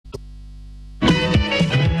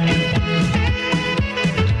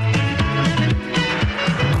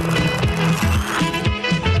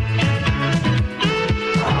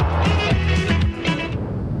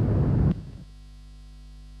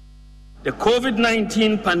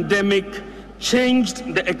COVID-19 pandemic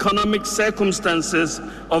changed the economic circumstances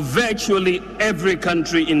of virtually every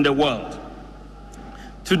country in the world.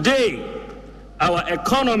 Today, our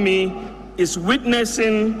economy is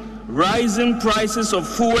witnessing rising prices of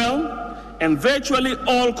fuel and virtually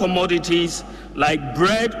all commodities like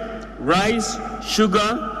bread, rice,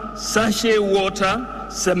 sugar, sachet water,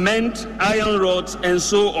 cement, iron rods, and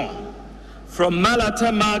so on. From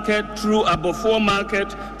Malata Market through Abofor Market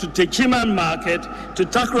to Techiman Market to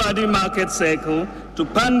Takoradi Market Circle to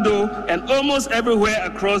Pando and almost everywhere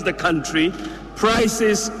across the country,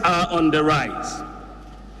 prices are on the rise.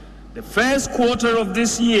 In the first quarter of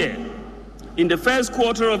this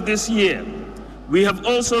year, we have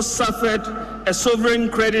also suffered a sovereign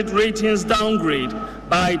credit ratings downgrade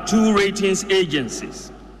by 2 ratings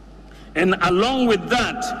agencies. And along with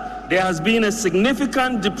that, there has been a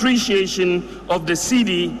significant depreciation of the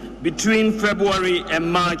cedi between February and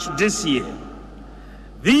March this year.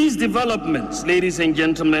 These developments, ladies and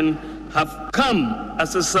gentlemen, have come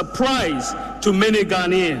as a surprise to many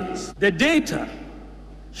Ghanaians. The data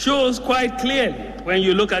shows quite clearly, when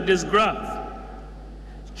you look at this graph,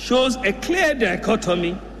 shows a clear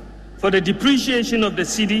dichotomy for the depreciation of the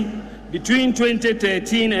cedi between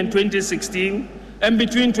 2013 and 2016 and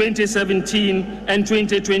between 2017 and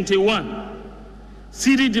 2021.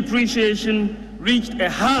 Cedi depreciation reached a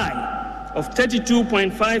high of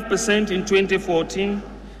 32.5% in 2014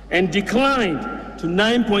 and declined to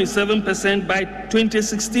 9.7% by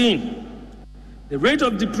 2016. The rate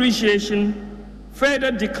of depreciation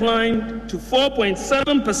further declined to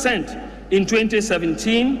 4.7% in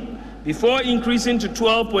 2017, before increasing to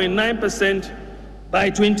 12.9%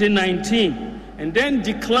 by 2019, and then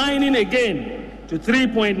declining again to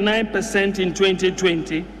 3.9% in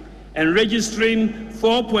 2020, and registering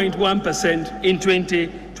 4.1% in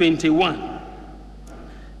 2021.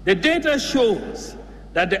 The data shows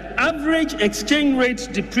that the average exchange rate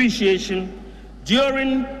depreciation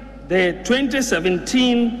during the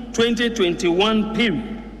 2017-2021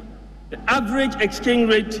 period, the average exchange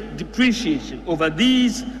rate depreciation over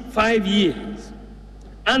these 5 years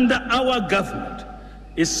under our government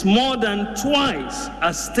is more than twice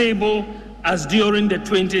as stable as during the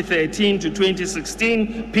 2013 to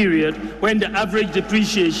 2016 period, when the average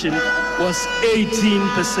depreciation was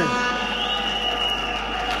 18%.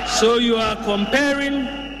 So you are comparing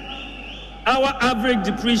our average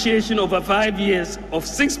depreciation over 5 years of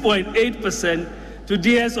 6.8% to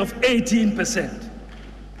theirs of 18%.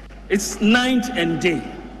 It's night and day.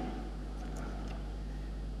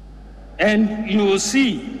 And you will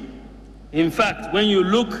see, in fact, when you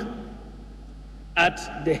look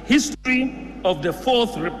at the history of the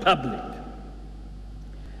Fourth Republic,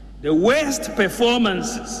 the worst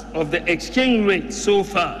performances of the exchange rate so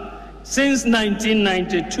far since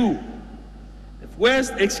 1992, the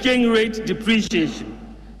worst exchange rate depreciation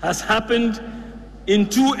has happened in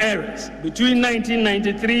 2 eras, between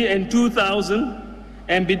 1993 and 2000,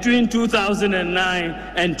 and between 2009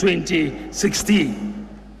 and 2016.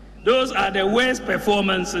 Those are the worst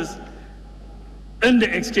performances in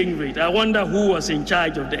the exchange rate. I wonder who was in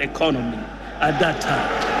charge of the economy at that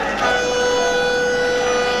time.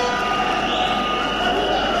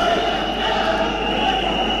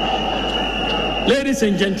 Ladies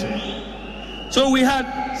and gentlemen, so we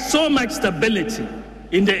had so much stability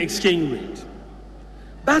in the exchange rate.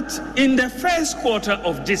 But in the first quarter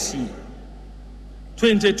of this year,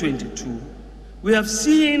 2022, we have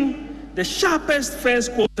seen the sharpest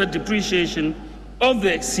first quarter depreciation of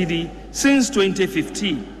the cedi since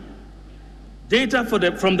 2015. Data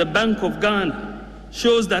from the Bank of Ghana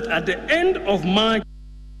shows that at the end of March,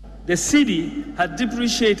 the cedi had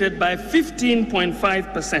depreciated by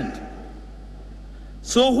 15.5%.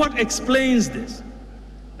 So what explains this?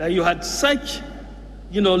 That you had such,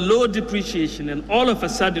 low depreciation, and all of a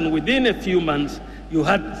sudden, within a few months, you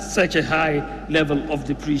had such a high level of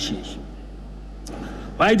depreciation.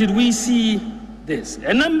 Why did we see this?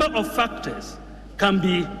 A number of factors can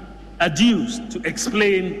be adduced to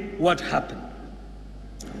explain what happened.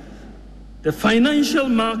 The financial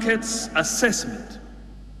markets assessment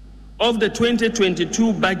of the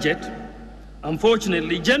 2022 budget,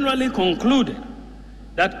 unfortunately, generally concluded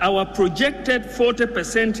that our projected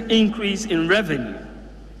 40% increase in revenue,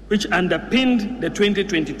 which underpinned the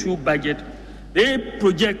 2022 budget,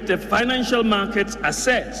 the financial markets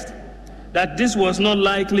assessed that this was not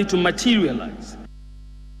likely to materialize.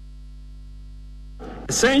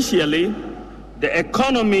 Essentially, the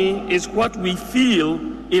economy is what we feel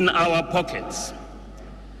in our pockets.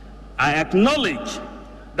 I acknowledge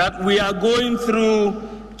that we are going through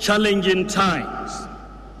challenging times.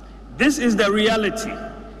 This is the reality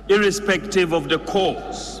irrespective of the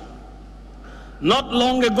cause. Not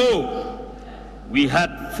long ago, we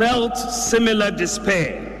had felt similar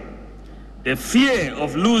despair, the fear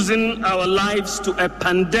of losing our lives to a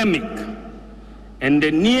pandemic, and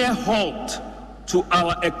the near halt to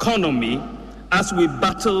our economy as we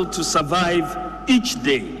battle to survive each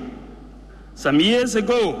day. Some years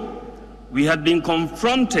ago, we had been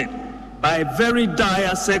confronted by very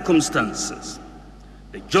dire circumstances.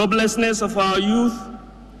 The joblessness of our youth,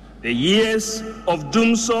 the years of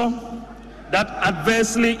doomsday that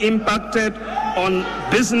adversely impacted on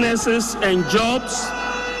businesses and jobs,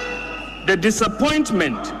 the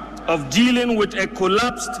disappointment of dealing with a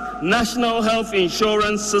collapsed national health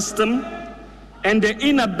insurance system, and the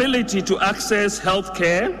inability to access health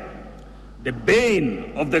care, the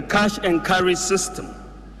bane of the cash and carry system,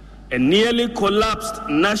 a nearly collapsed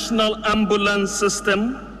national ambulance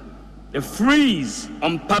system, the freeze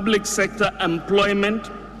on public sector employment,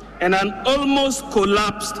 and an almost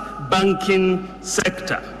collapsed banking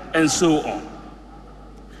sector, and so on.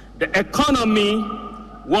 The economy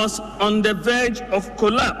was on the verge of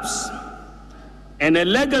collapse, and a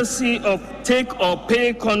legacy of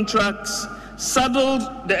take-or-pay contracts saddled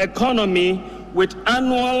the economy with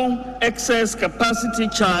annual excess capacity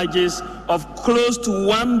charges of close to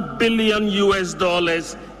 $1 billion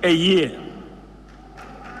a year.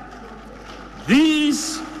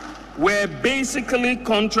 These were basically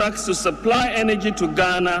contracts to supply energy to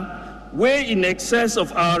Ghana way in excess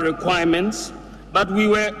of our requirements, but we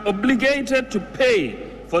were obligated to pay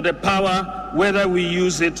for the power whether we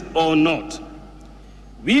use it or not.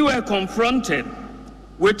 We were confronted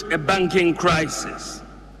with a banking crisis,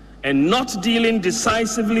 and not dealing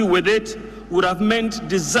decisively with it would have meant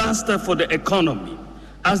disaster for the economy,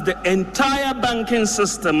 as the entire banking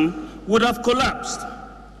system would have collapsed.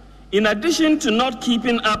 In addition to not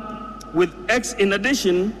keeping up with the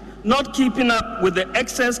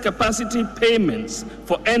excess capacity payments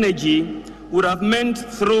for energy would have meant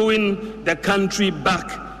throwing the country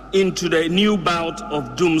back into the new bout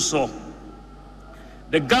of doomsday.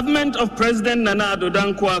 The government of President Nana Addo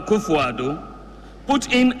Dankwa Akufo-Addo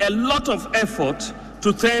put in a lot of effort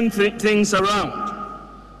to turn things around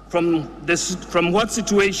from the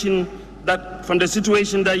situation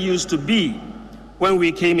that used to be when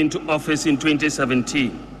we came into office in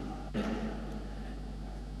 2017.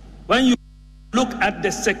 When you look at the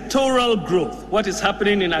sectoral growth, what is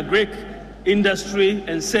happening in agri, industry,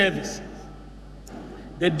 and services,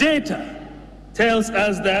 the data tells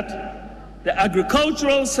us that the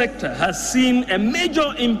agricultural sector has seen a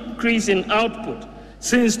major increase in output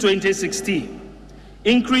since 2016,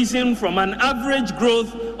 increasing from an average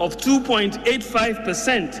growth of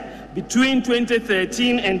 2.85% between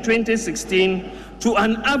 2013 and 2016 to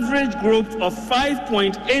an average growth of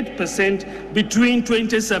 5.8% between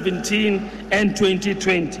 2017 and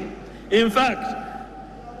 2020. In fact,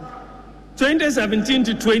 2017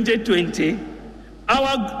 to 2020,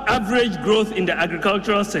 our average growth in the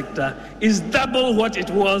agricultural sector is double what it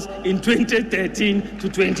was in 2013 to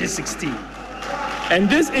 2016. And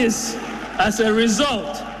this is as a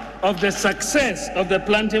result of the success of the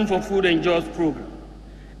Planting for Food and Jobs program.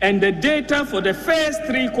 And the data for the first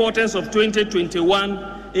 3 quarters of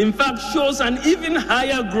 2021, in fact, shows an even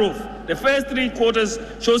higher growth. The first 3 quarters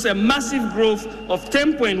shows a massive growth of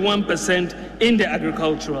 10.1% in the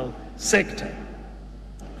agricultural sector.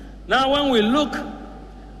 Now, when we look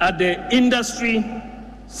at the industry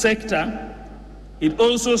sector, it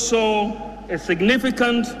also saw a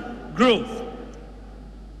significant growth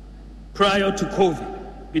prior to COVID.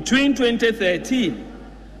 Between 2013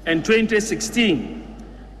 and 2016,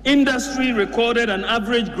 industry recorded an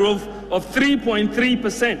average growth of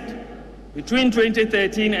 3.3% between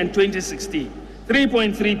 2013 and 2016,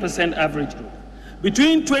 3.3% average growth.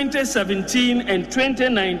 Between 2017 and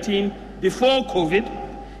 2019, before COVID,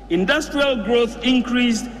 industrial growth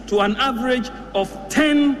increased to an average of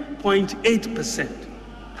 10.8%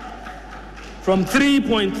 from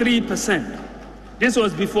 3.3%. This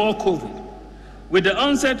was before COVID. With the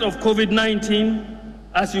onset of COVID-19,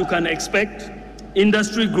 as you can expect,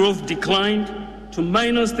 industry growth declined to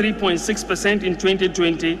minus 3.6% in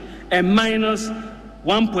 2020 and minus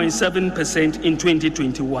 1.7% in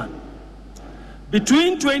 2021.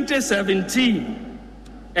 Between 2017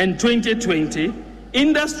 and 2020,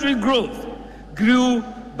 industry growth grew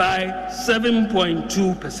by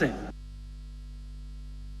 7.2%.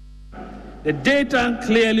 The data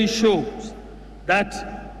clearly shows that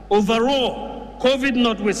overall, COVID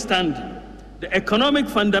notwithstanding, the economic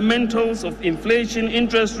fundamentals of inflation,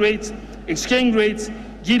 interest rates, exchange rates,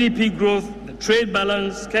 GDP growth, the trade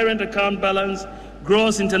balance, current account balance,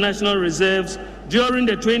 gross international reserves during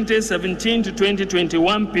the 2017 to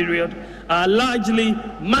 2021 period are largely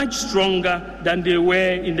much stronger than they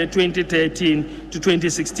were in the 2013 to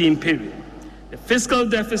 2016 period. The fiscal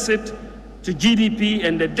deficit to GDP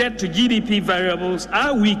and the debt to GDP variables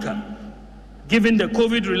are weaker, given the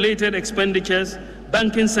COVID-related expenditures,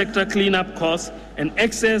 banking sector cleanup costs, and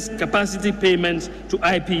excess capacity payments to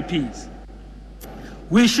IPPs.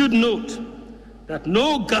 We should note that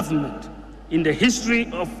no government in the history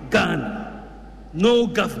of Ghana, no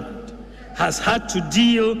government has had to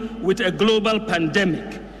deal with a global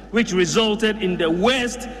pandemic which resulted in the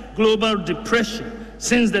worst global depression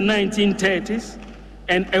since the 1930s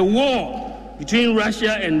and a war between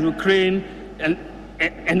Russia and Ukraine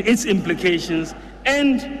and its implications,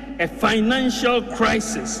 and a financial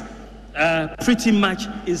crisis pretty much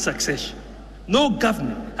in succession. No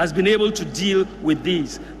government has been able to deal with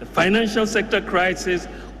these: the financial sector crisis,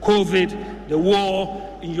 COVID, the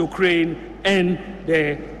war in Ukraine, and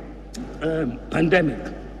the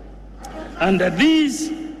pandemic. Under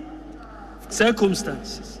these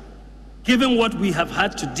circumstances, given what we have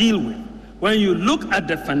had to deal with, when you look at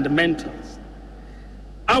the fundamentals,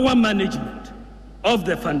 our management of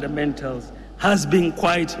the fundamentals has been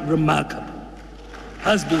quite remarkable.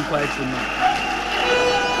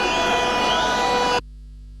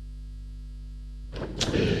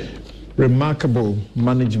 Remarkable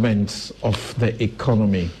management of the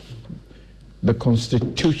economy. The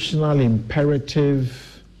constitutional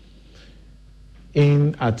imperative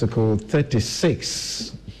in Article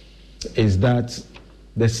 36 is that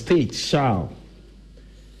the state shall,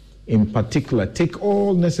 in particular, take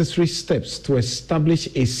all necessary steps to establish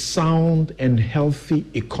a sound and healthy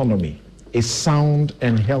economy. A sound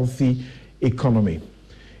and healthy economy.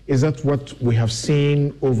 Is that what we have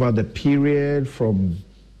seen over the period from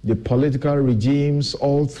the political regimes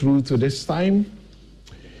all through to this time?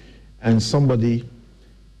 And somebody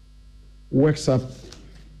works up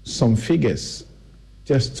some figures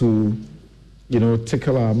just to,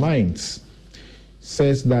 tickle our minds.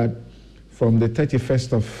 Says that from the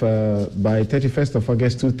 31st of, by 31st of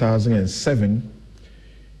August 2007,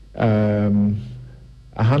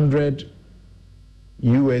 100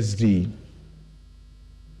 USD,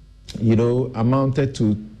 amounted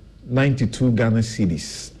to 92 Ghana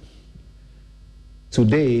cedis.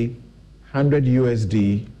 Today, 100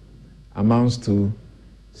 USD amounts to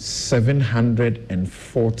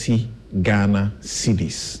 740 Ghana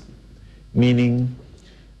cedis, meaning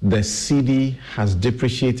the cedi has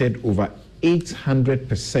depreciated over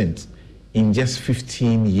 800% in just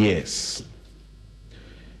 15 years.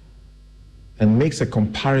 And makes a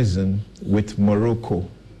comparison with Morocco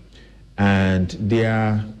and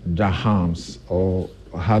their dirhams, or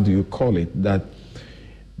how do you call it, that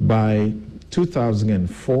by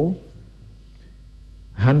 2004,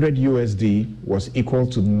 100 USD was equal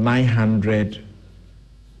to 900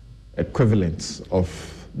 equivalents of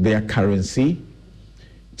their currency.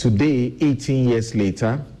 Today, 18 years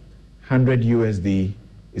later, 100 USD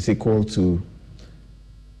is equal to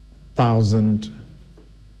 1,000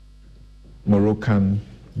 Moroccan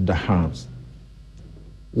dirhams.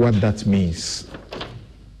 What that means,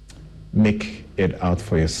 make it out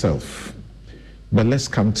for yourself. But let's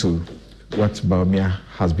come to what Bawumia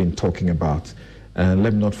has been talking about. And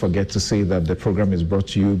let me not forget to say that the program is brought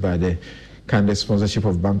to you by the kind sponsorship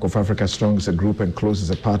of Bank of Africa, Strong as a group and Close as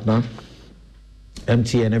a partner.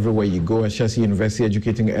 MTN, everywhere you go. Ashesi University,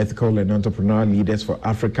 educating ethical and entrepreneurial leaders for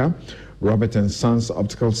Africa. Robert & Sons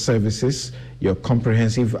Optical Services, your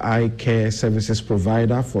comprehensive eye care services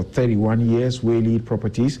provider for 31 years. Waylead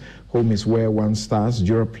Properties, home is where one starts.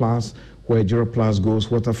 Duraplast, where Duraplast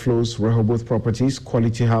goes. Water flows. Rehoboth Properties,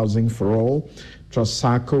 quality housing for all.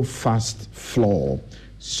 Trasaco Fast Floor,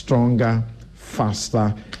 stronger,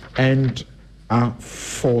 faster, and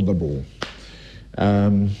affordable.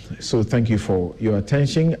 So thank you for your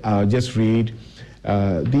attention. I'll just read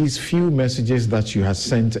these few messages that you have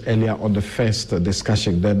sent earlier on the first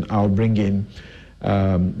discussion. Then I'll bring in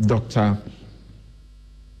Dr.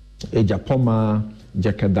 Ejapoma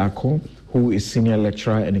Jakadako, who is Senior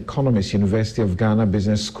Lecturer and Economist, University of Ghana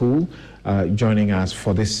Business School, joining us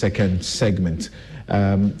for this second segment.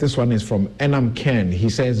 This one is from Enam Ken. He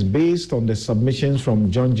says, based on the submissions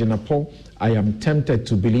from John Jinapo, I am tempted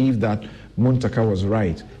to believe that Muntaka was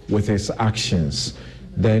right with his actions.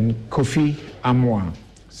 Then Kofi Amwa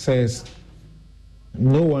says,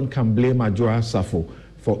 no one can blame Adwoa Safo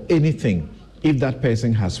for anything if that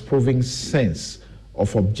person has proven sense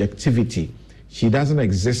of objectivity. She doesn't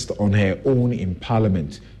exist on her own in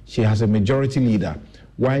parliament. She has a majority leader.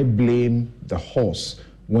 Why blame the horse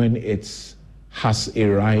when it has a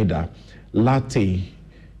rider? Latte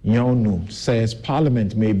Nyonu says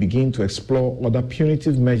Parliament may begin to explore other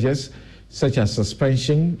punitive measures such as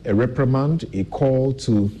suspension, a reprimand, a call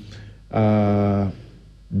to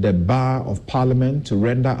the bar of Parliament to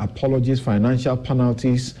render apologies, financial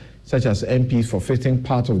penalties such as MPs forfeiting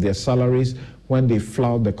part of their salaries when they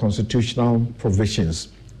flout the constitutional provisions.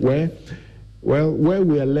 Where we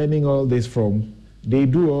are learning all this from, they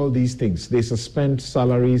do all these things. They suspend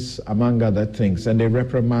salaries, among other things, and they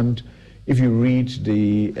reprimand. If you read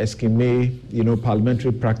the Eskime,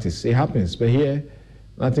 parliamentary practice, it happens. But here,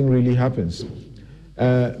 nothing really happens.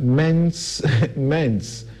 Men's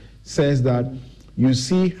says that you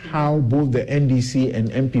see how both the NDC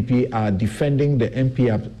and MPP are defending the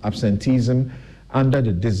MP absenteeism under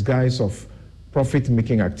the disguise of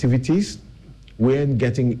profit-making activities. We ain't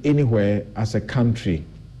getting anywhere as a country.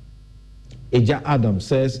 Eja Adam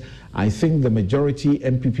says, I think the majority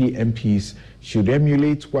MPP MPs should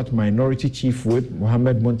emulate what Minority Chief Whip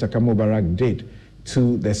Mohammed Muntaka Mubarak did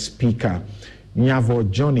to the Speaker. Nyavo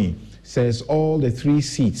Johnny says all the 3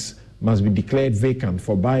 seats must be declared vacant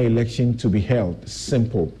for by-election to be held.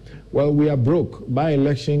 Simple. Well, we are broke.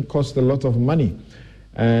 By-election costs a lot of money.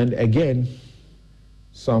 And again,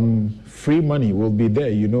 some free money will be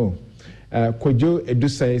there, Kwejo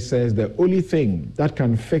Edusei says the only thing that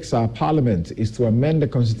can fix our parliament is to amend the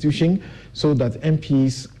constitution so that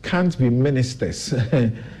MPs can't be ministers,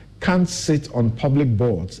 can't sit on public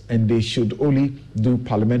boards, and they should only do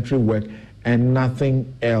parliamentary work and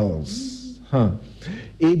nothing else.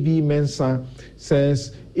 A.B. Mensah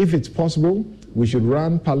says if it's possible, we should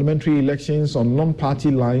run parliamentary elections on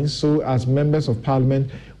non-party lines so as members of parliament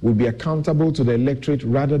will be accountable to the electorate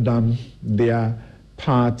rather than their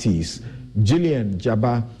parties. Gillian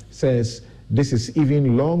Jabba says this is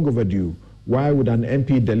even long overdue. Why would an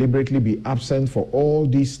MP deliberately be absent for all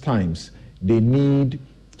these times? They need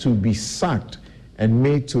to be sacked and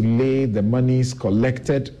made to lay the monies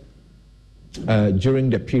collected during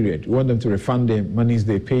the period. We want them to refund the monies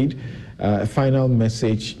they paid. A final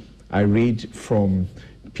message I read from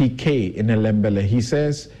PK in Elembele. He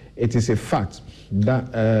says it is a fact that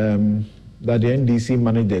the NDC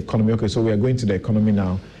manage the economy. Okay, so we are going to the economy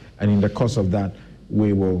now, and in the course of that,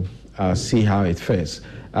 we will see how it fares.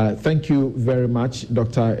 Thank you very much,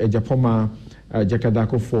 Dr. Ejapoma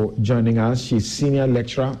Jakadako, for joining us. She's Senior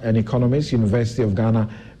Lecturer and Economist, University of Ghana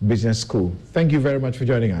Business School. Thank you very much for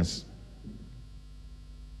joining us.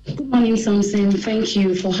 Good morning, Samson. Thank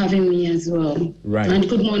you for having me as well. Right. And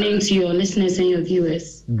good morning to your listeners and your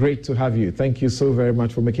viewers. Great to have you. Thank you so very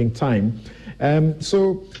much for making time.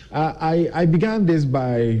 So I began this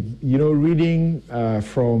by, reading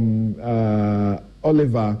from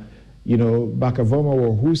Oliver,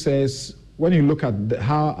 Bakavomo, who says, when you look at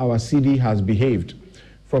how our CD has behaved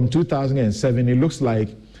from 2007, it looks like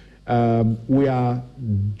we are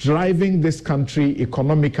driving this country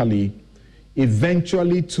economically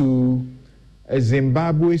eventually to a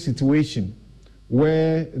Zimbabwe situation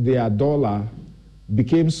where their dollar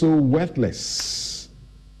became so worthless.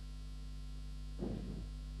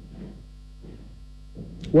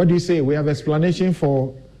 What do you say? We have explanation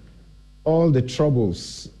for all the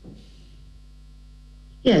troubles.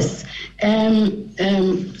 Yes,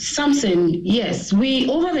 Samson, yes, we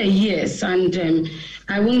over the years, and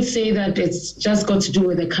I wouldn't say that it's just got to do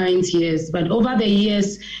with the current years, but over the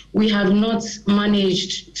years, we have not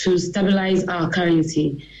managed to stabilize our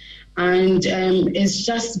currency. And it's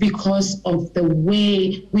just because of the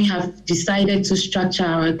way we have decided to structure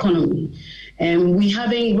our economy. We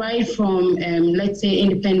haven't, right from, let's say,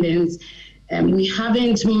 independence, we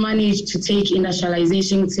haven't managed to take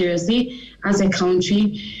industrialization seriously as a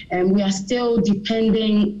country. We are still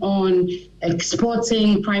depending on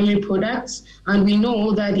exporting primary products. And we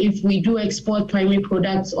know that if we do export primary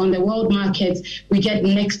products on the world market, we get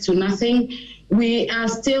next to nothing. We are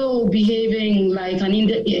still behaving like an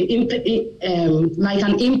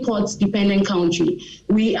import-dependent country.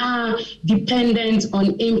 We are dependent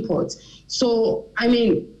on imports. So,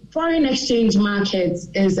 foreign exchange markets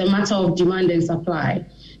is a matter of demand and supply,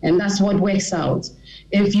 and that's what works out.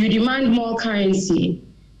 If you demand more currency,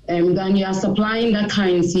 then you are supplying that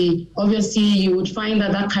currency, obviously you would find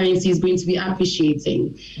that that currency is going to be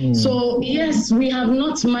appreciating. So yes, we have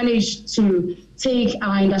not managed to take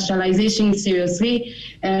our industrialization seriously.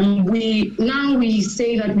 We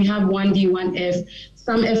say that we have 1D, 1F.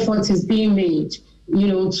 Some effort is being made,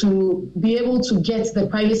 to be able to get the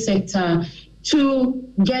private sector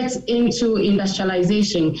to get into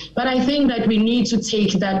industrialization. But I think that we need to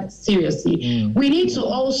take that seriously. We need to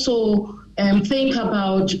also think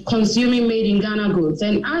about consuming made in Ghana goods.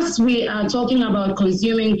 And as we are talking about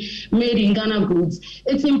consuming made in Ghana goods,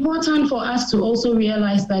 it's important for us to also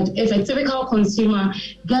realize that if a typical consumer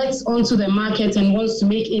gets onto the market and wants to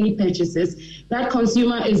make any purchases, that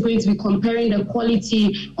consumer is going to be comparing the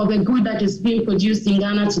quality of the good that is being produced in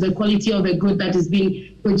Ghana to the quality of the good that is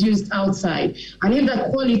being produced outside. And if the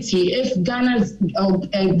quality, if Ghana's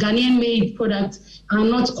Ghanaian-made products are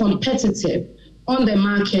not competitive on the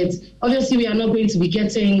market, obviously we are not going to be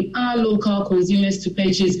getting our local consumers to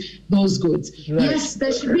purchase those goods. Right. Yes,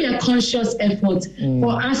 there should be a conscious effort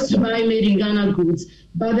for us to buy made in Ghana goods,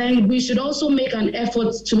 but then we should also make an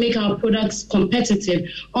effort to make our products competitive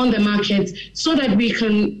on the market so that we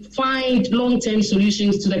can find long-term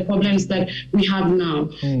solutions to the problems that we have now.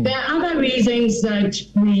 There are other reasons that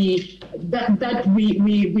we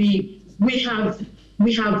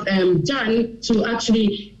have done to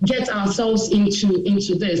actually get ourselves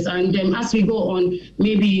into this, and as we go on,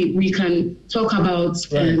 maybe we can talk about.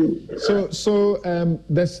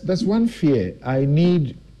 There's one fear. I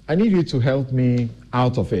need you to help me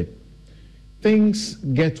out of it. Things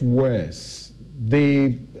get worse.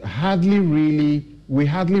 We hardly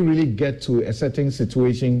really get to a certain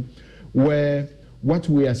situation where what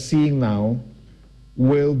we are seeing now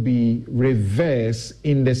will be reversed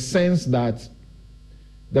in the sense that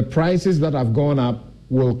the prices that have gone up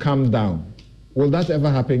will come down. Will that ever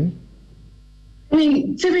happen? I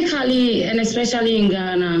mean, typically, and especially in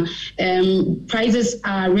Ghana, prices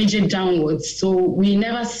are rigid downwards. So we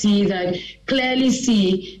never clearly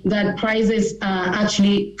see that prices are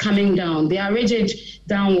actually coming down. They are rigid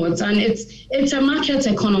downwards, and it's a market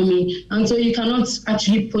economy, and so you cannot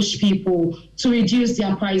actually push people to reduce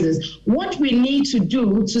their prices. What we need to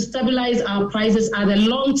do to stabilize our prices are the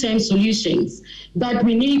long-term solutions that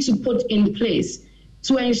we need to put in place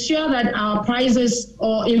to ensure that our prices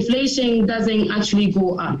or inflation doesn't actually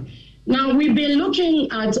go up. Now, we've been looking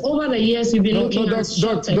at, over the years, we've been looking at...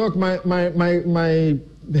 Doc,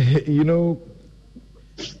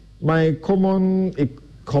 my common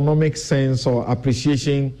economic sense or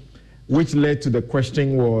appreciation, which led to the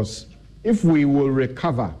question was, if we will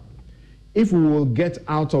recover, if we will get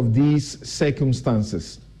out of these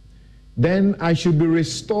circumstances, then I should be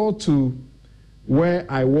restored to where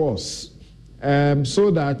I was,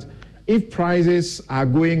 so that if prices are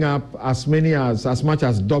going up as much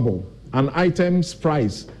as double, an item's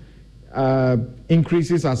price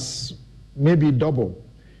increases as maybe double,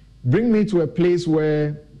 bring me to a place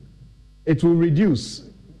where it will reduce.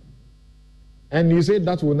 And you say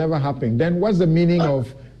that will never happen. Then what's the meaning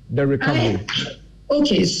of the recovery?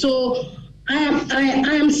 Okay, so I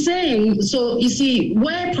am saying, so you see,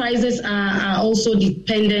 where prices are also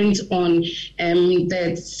dependent on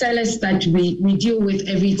the sellers that we deal with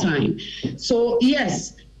every time. So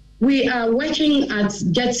yes, we are working at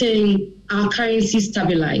getting our currency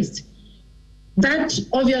stabilized. That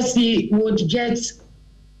obviously would get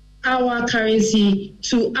our currency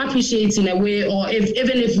to appreciate in a way, or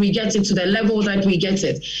even if we get it to the level that we get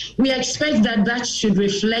it, we expect that should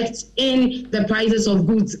reflect in the prices of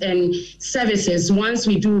goods and services once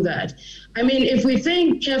we do that. I mean, if we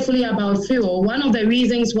think carefully about fuel, one of the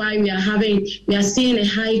reasons why we are seeing a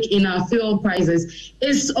hike in our fuel prices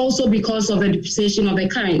is also because of the depreciation of the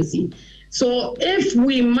currency. So if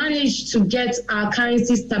we manage to get our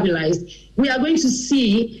currency stabilized, we are going to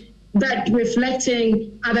see that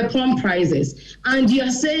reflecting at the pump prices. And you are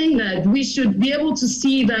saying that we should be able to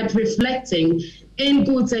see that reflecting in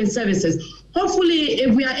goods and services. Hopefully,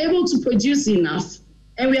 if we are able to produce enough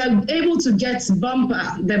and we are able to get the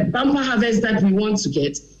bumper harvest that we want to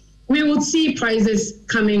get, we would see prices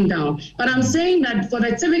coming down. But I'm saying that for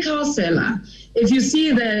the typical seller, if you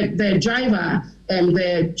see the driver and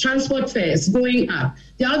the transport fares going up,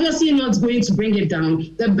 they're obviously not going to bring it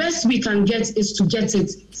down. The best we can get is to get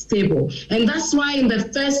it stable. And that's why in the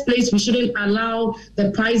first place, we shouldn't allow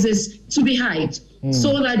the prices to be high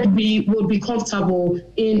so that we will be comfortable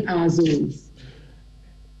in our zones.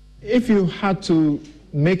 If you had to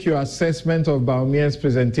make your assessment of Bawumia's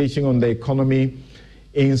presentation on the economy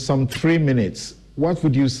in some 3 minutes, what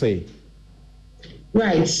would you say?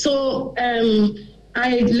 Right. So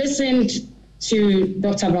I listened to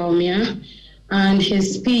Dr. Bawumia, and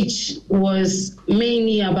his speech was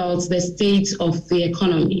mainly about the state of the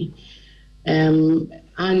economy and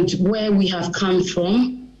where we have come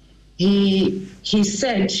from. He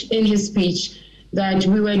said in his speech that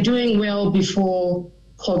we were doing well before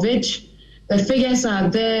COVID. The figures are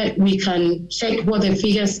there. We can check what the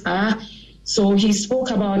figures are. So he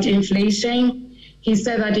spoke about inflation. He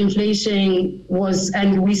said that inflation was,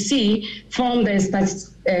 and we see from the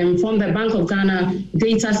from the Bank of Ghana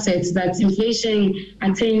data sets that inflation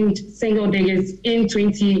attained single digits in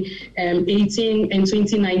 2018 and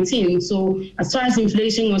 2019. So as far as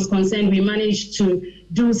inflation was concerned, we managed to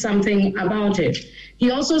do something about it.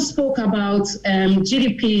 He also spoke about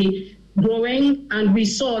GDP growing, and we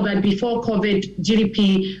saw that before COVID,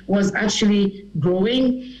 GDP was actually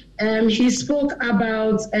growing. He spoke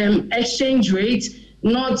about exchange rate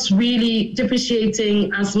not really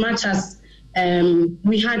depreciating as much as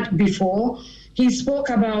we had before. He spoke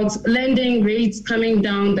about lending rates coming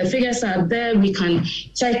down. The figures are there. We can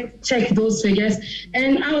check those figures.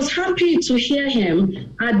 And I was happy to hear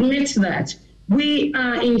him admit that we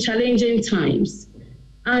are in challenging times.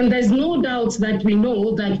 And there's no doubt that we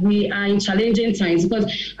know that we are in challenging times,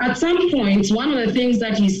 because at some point, one of the things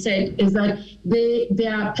that he said is that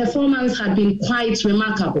their performance had been quite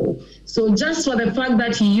remarkable. So just for the fact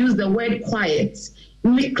that he used the word quiet,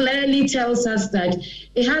 it clearly tells us that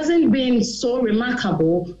it hasn't been so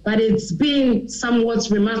remarkable, but it's been somewhat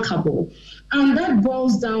remarkable. And that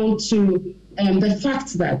boils down to the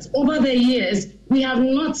fact that over the years, we have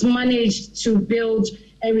not managed to build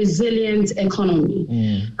a resilient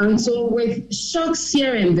economy. And so with shocks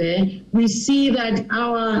here and there, we see that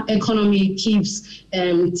our economy keeps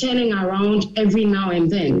turning around every now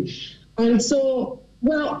and then. And so,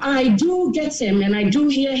 well, I do get him and I do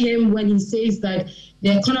hear him when he says that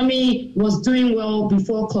the economy was doing well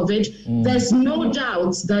before COVID. There's no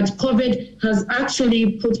doubt that COVID has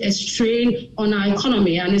actually put a strain on our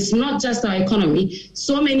economy, and it's not just our economy,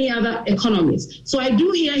 so many other economies. So I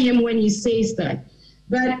do hear him when he says that.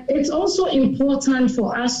 But it's also important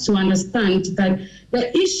for us to understand that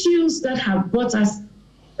the issues that have brought us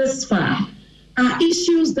this far are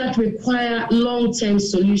issues that require long-term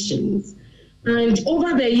solutions. And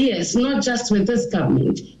over the years, not just with this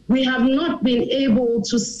government, we have not been able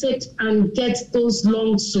to sit and get those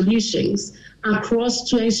long solutions across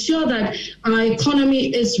to ensure that our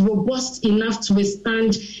economy is robust enough to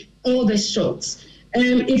withstand all the shocks.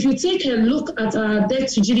 If you take a look at our debt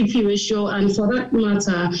to GDP ratio, and for that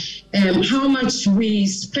matter, how much we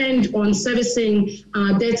spend on servicing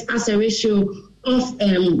our debt as a ratio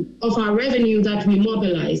of our revenue that we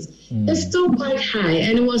mobilize, it's still quite high,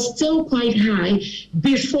 and it was still quite high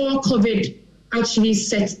before COVID actually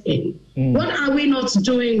set in. What are we not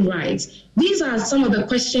doing right? These are some of the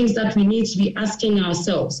questions that we need to be asking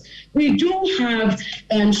ourselves. We do have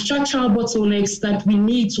structural bottlenecks that we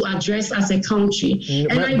need to address as a country.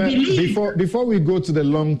 And I believe... Before we go to the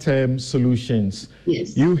long-term solutions,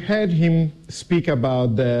 yes, you heard him speak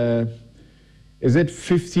about is it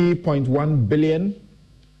 50.1 billion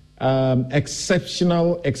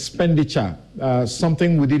exceptional expenditure,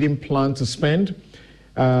 something we didn't plan to spend,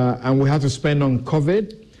 and we had to spend on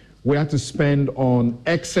COVID. We had to spend on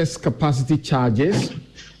excess capacity charges,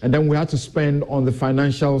 and then we had to spend on the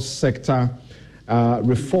financial sector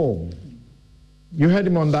reform. You heard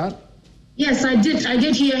him on that? Yes, I did. I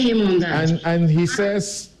did hear him on that. And he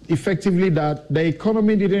says effectively that the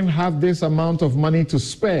economy didn't have this amount of money to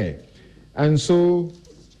spare. And so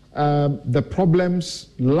the problems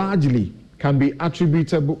largely can be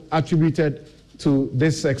attributed to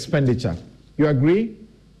this expenditure. You agree?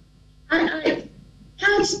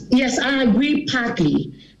 Yes, I agree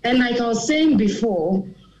partly. And like I was saying before,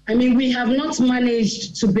 I mean, we have not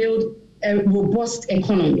managed to build a robust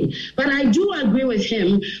economy. But I do agree with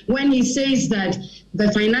him when he says that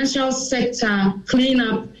the financial sector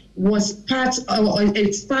cleanup was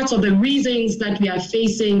it's part of the reasons that we are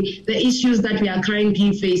facing the issues that we are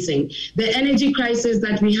currently facing. The energy crisis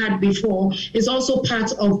that we had before is also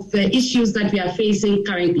part of the issues that we are facing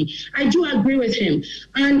currently. I do agree with him.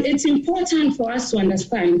 And it's important for us to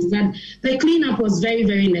understand that the cleanup was very,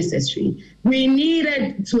 very necessary. We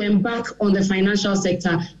needed to embark on the financial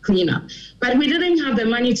sector cleanup, but we didn't have the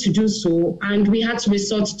money to do so, and we had to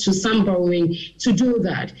resort to some borrowing to do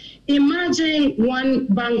that. Imagine one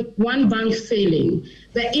bank failing,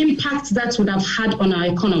 the impact that would have had on our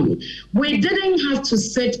economy. We didn't have to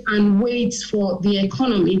sit and wait for the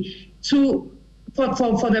economy for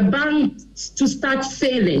the bank to start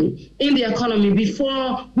failing in the economy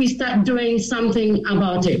before we start doing something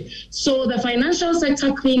about it. So the financial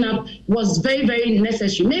sector cleanup was very, very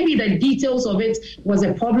necessary. Maybe the details of it was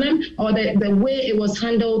a problem, or the way it was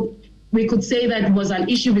handled, we could say that was an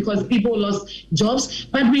issue because people lost jobs,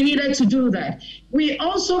 but we needed to do that. We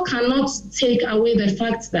also cannot take away the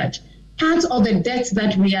fact that part of the debt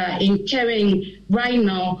that we are incurring right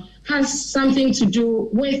now has something to do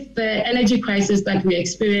with the energy crisis that we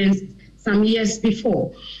experienced some years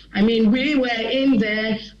before. I mean, we were in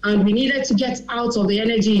there and we needed to get out of the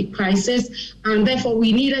energy crisis, and therefore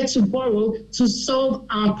we needed to borrow to solve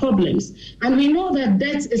our problems. And we know that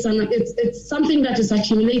debt is it's something that is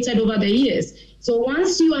accumulated over the years. So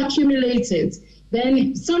once you accumulate it,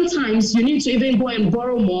 then sometimes you need to even go and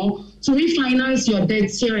borrow more to refinance your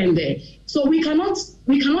debts here and there. So we cannot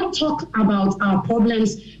talk about our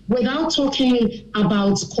problems without talking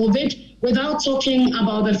about COVID, without talking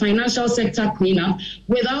about the financial sector cleanup,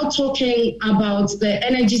 without talking about the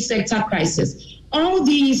energy sector crisis. All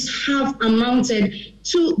these have amounted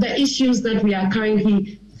to the issues that we are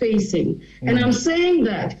currently facing. And I'm saying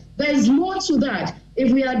that there's more to that.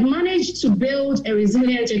 If we had managed to build a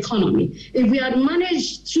resilient economy, if we had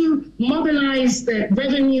managed to mobilize the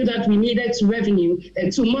revenue that we needed to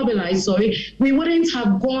mobilize, we wouldn't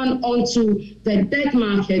have gone onto the debt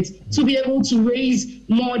market to be able to raise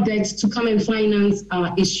more debt to come and finance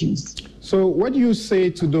our issues. So what do you say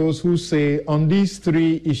to those who say on these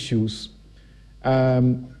three issues,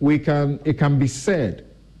 it can be said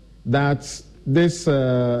that this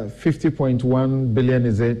 50.1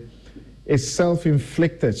 billion is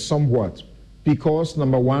self-inflicted somewhat because,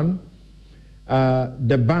 number one,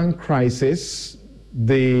 the bank crisis,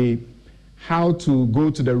 how to go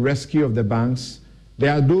to the rescue of the banks,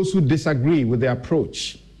 there are those who disagree with the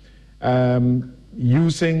approach,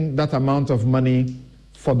 using that amount of money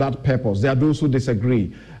for that purpose. There are those who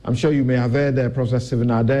disagree. I'm sure you may have heard Professor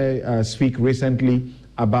Stephen Ade speak recently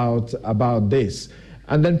about this.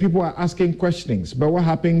 And then people are asking questions, but what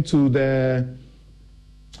happened to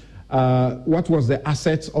what was the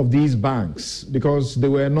assets of these banks? Because they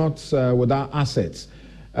were not without assets.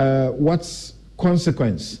 What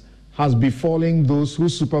consequence has befallen those who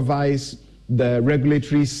supervise the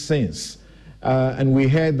regulatory sins? And we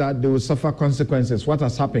heard that they will suffer consequences. What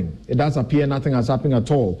has happened? It does appear nothing has happened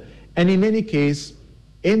at all. And in any case,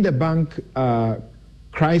 in the bank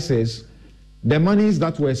crisis, the monies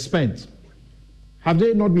that were spent, have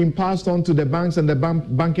they not been passed on to the banks and the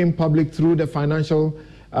banking public through the financial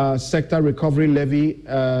sector recovery levy,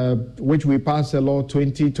 which we passed a law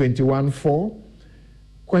 2021 for?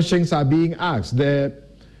 Questions are being asked. The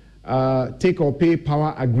take or pay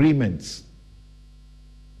power agreements.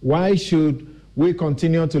 Why should we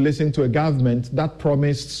continue to listen to a government that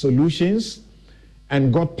promised solutions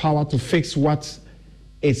and got power to fix what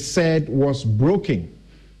it said was broken,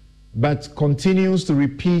 but continues to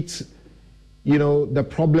repeat the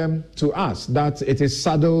problem to us, that it is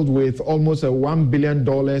saddled with almost $1 billion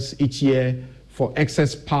each year for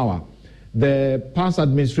excess power? The past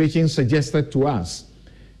administration suggested to us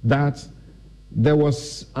that there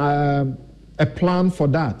was a plan for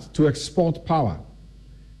that, to export power.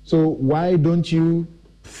 So why don't you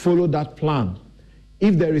follow that plan?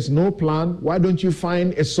 If there is no plan, why don't you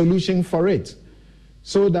find a solution for it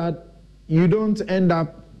so that you don't end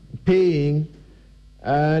up paying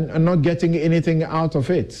and not getting anything out of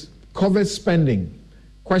it? COVID spending,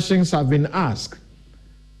 questions have been asked.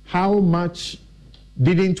 How much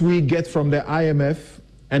didn't we get from the IMF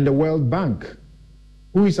and the World Bank?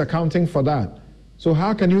 Who is accounting for that? So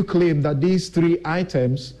how can you claim that these three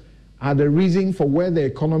items are the reason for where the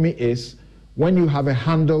economy is when you have a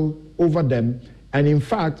handle over them? And in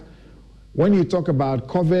fact, when you talk about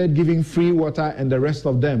COVID, giving free water and the rest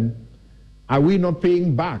of them, are we not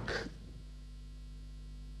paying back?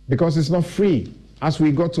 Because it's not free, as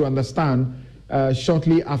we got to understand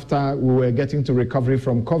shortly after we were getting to recovery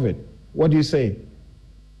from COVID. What do you say?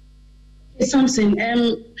 Something.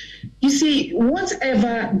 You see,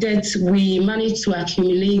 whatever debt we manage to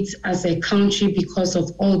accumulate as a country because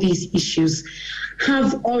of all these issues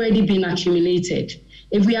have already been accumulated.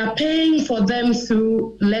 If we are paying for them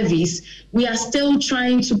through levies, we are still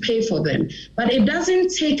trying to pay for them. But it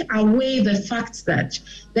doesn't take away the fact that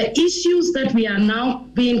the issues that we are now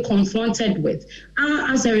being confronted with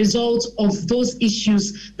are as a result of those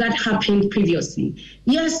issues that happened previously.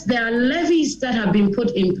 Yes, there are levies that have been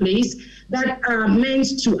put in place that are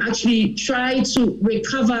meant to actually try to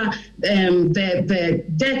recover the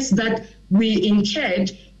debts that we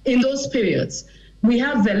incurred in those periods. We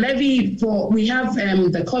have the levy we have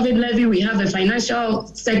the COVID levy, we have the financial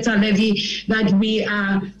sector levy that we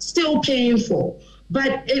are still paying for.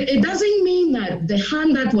 But it doesn't mean that the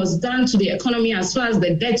harm that was done to the economy as far as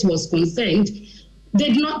the debt was concerned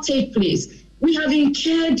did not take place. We have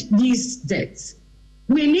incurred these debts.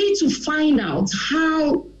 We need to find out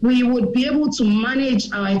how we would be able to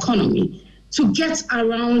manage our economy to get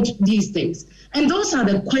around these things. And those are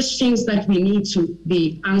the questions that we need to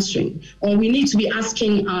be answering, or we need to be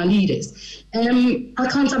asking our leaders.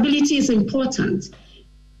 Accountability is important.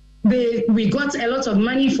 we got a lot of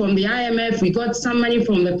money from the IMF, we got some money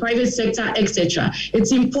from the private sector, etc.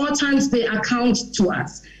 It's important they account to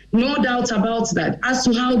us. No doubt about that as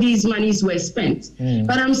to how these monies were spent.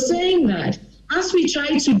 But I'm saying that as we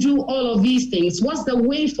try to do all of these things, what's the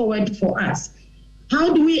way forward for us?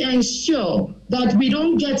 How do we ensure that we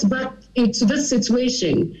don't get back into this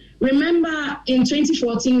situation? Remember in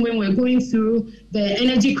 2014 when we're going through the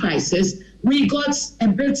energy crisis, we got a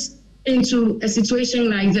bit into a situation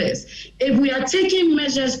like this. If we are taking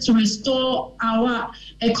measures to restore our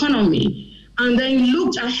economy and then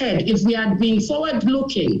looked ahead, if we had been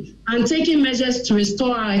forward-looking and taking measures to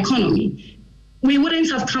restore our economy, we wouldn't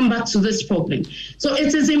have come back to this problem. So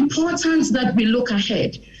it is important that we look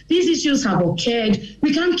ahead. These issues have occurred.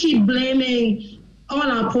 We can't keep blaming all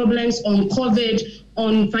our problems on COVID,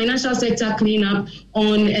 on financial sector cleanup,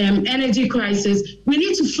 on energy crisis. We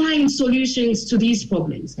need to find solutions to these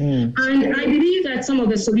problems. And I believe that some of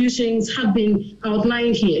the solutions have been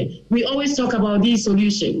outlined here. We always talk about these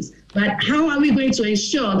solutions, but how are we going to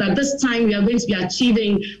ensure that this time we are going to be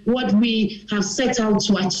achieving what we have set out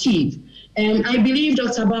to achieve? I believe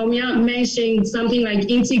Dr. Bawumia mentioned something like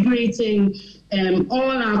integrating all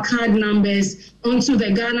our card numbers onto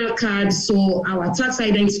the Ghana card. So our tax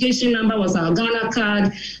identification number was our Ghana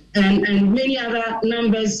card, and many other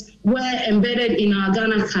numbers were embedded in our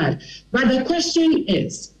Ghana card. But the question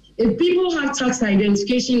is, if people have tax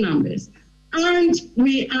identification numbers and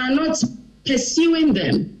we are not pursuing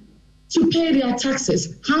them to pay their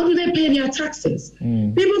taxes, how do they pay their taxes?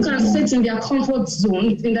 People can sit in their comfort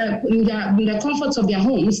zone, in the comforts of their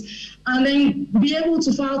homes, and then be able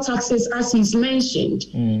to file taxes as is mentioned.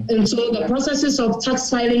 And so the processes of tax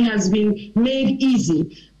filing has been made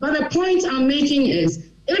easy. But the point I'm making is,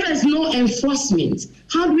 if there's no enforcement,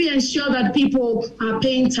 how do we ensure that people are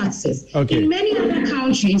paying taxes? In many other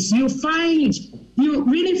countries, you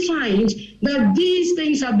really find that these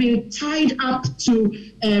things have been tied up to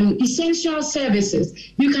essential services.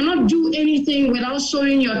 You cannot do anything without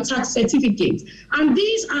showing your tax certificate. And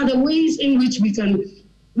these are the ways in which we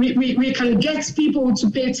can get people to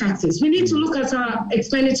pay taxes. We need to look at our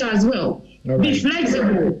expenditure as well. Be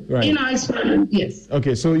flexible in our expenditure. Yes.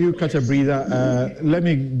 Okay, so you catch a breather. Let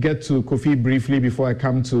me get to Kofi briefly before I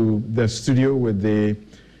come to the studio with the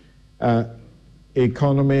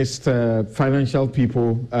economists, financial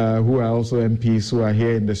people who are also MPs who are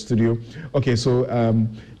here in the studio. Okay, so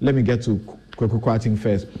let me get to Kweku Kwarteng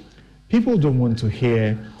first. People don't want to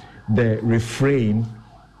hear the refrain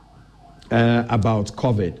about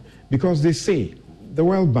COVID because they say the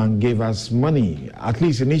World Bank gave us money. At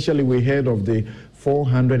least initially we heard of the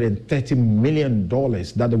 $430 million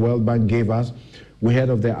that the World Bank gave us. We heard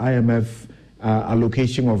of the IMF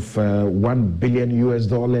allocation of $1 billion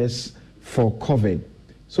US for COVID.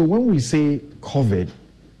 So when we say COVID,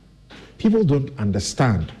 people don't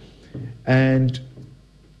understand. And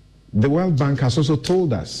the World Bank has also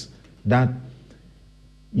told us that,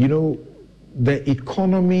 you know, the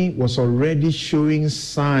economy was already showing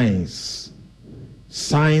signs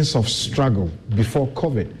of struggle before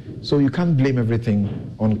COVID. So you can't blame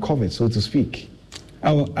everything on COVID, so to speak.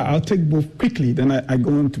 I'll take both quickly, then I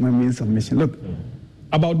go on to my main submission. Look,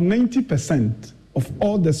 about 90% of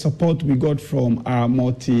all the support we got from our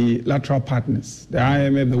multilateral partners, the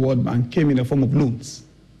IMF, the World Bank, came in the form of loans.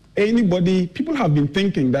 People have been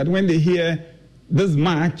thinking that when they hear this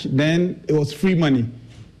much, then it was free money.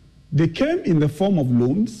 They came in the form of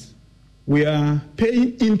loans. We are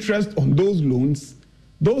paying interest on those loans.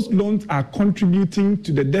 Those loans are contributing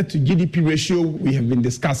to the debt to GDP ratio we have been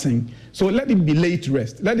discussing. So let it be laid to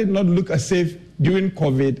rest. Let it not look as if during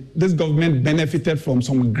COVID, this government benefited from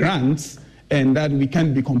some grants and that we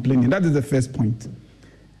can't be complaining. That is the first point.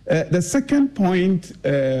 The second point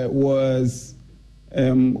was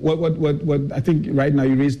what I think right now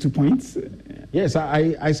you raised 2 points. Yes,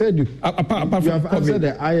 I said you have answered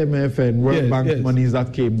the IMF and World Bank monies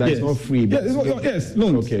that came. That's not free. Yes,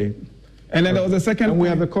 loans. Okay. And then there was a second and we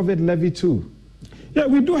have a COVID levy too. Yeah,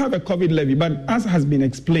 we do have a COVID levy, but as has been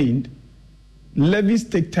explained, levies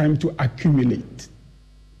take time to accumulate.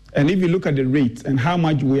 And if you look at the rates and how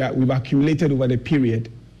much we've accumulated over the period,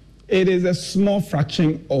 it is a small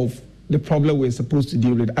fraction of the problem we're supposed to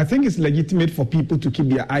deal with. I think it's legitimate for people to keep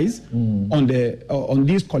their eyes on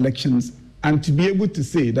these collections and to be able to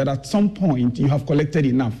say that at some point you have collected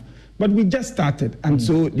enough. But we just started, and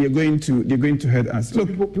so they're going to hurt us. So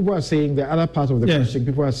look, people are saying the other part of the question.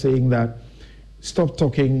 People are saying that stop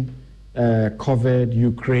talking COVID,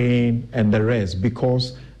 Ukraine, and the rest,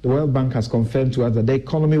 because the World Bank has confirmed to us that the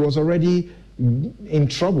economy was already in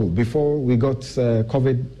trouble before we got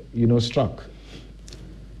COVID, struck.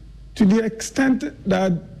 To the extent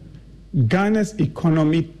that Ghana's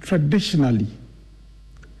economy traditionally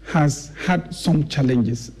has had some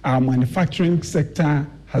challenges. Our manufacturing sector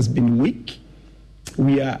has been weak.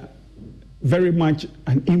 We are very much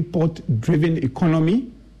an import-driven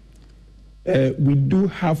economy. We do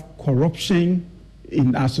have corruption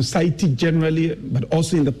in our society generally, but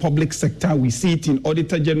also in the public sector. We see it in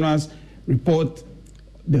Auditor General's report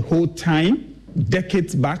the whole time,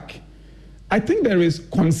 decades back. I think there is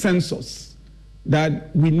consensus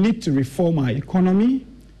that we need to reform our economy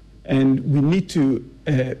and we need to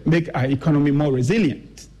make our economy more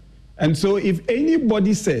resilient. And so if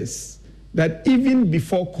anybody says that even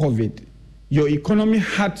before COVID, your economy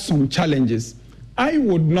had some challenges, I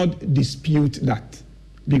would not dispute that,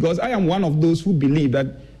 because I am one of those who believe that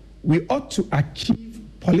we ought to achieve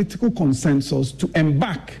political consensus to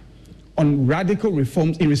embark on radical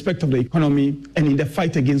reforms in respect of the economy and in the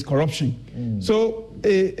fight against corruption. So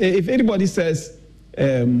if anybody says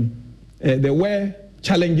there were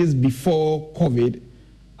challenges before COVID,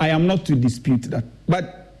 I am not to dispute that.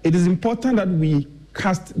 But it is important that we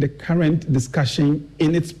cast the current discussion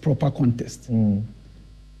in its proper context.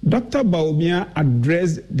 Dr. Bawumia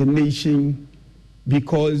addressed the nation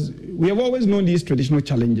because we have always known these traditional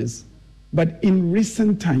challenges. But in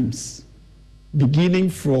recent times, beginning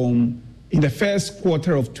from in the first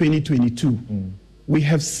quarter of 2022, we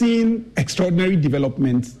have seen extraordinary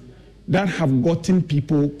developments that have gotten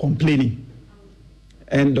people complaining.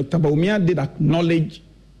 And Dr. Bawumia did acknowledge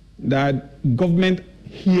that government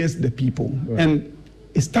hears the people. Right. And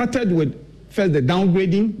it started with first the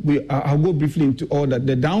downgrading. I'll go briefly into all that.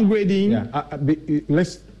 The downgrading. Yeah,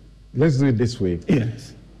 let's do it this way.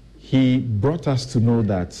 Yes. He brought us to know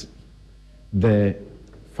that the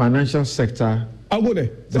financial sector. I'll go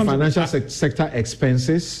there. The financial sector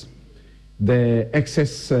expenses, the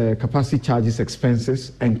excess capacity charges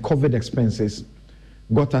expenses, and COVID expenses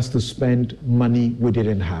got us to spend money we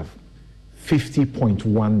didn't have.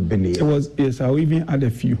 50.1 billion. It was, yes, I'll even add a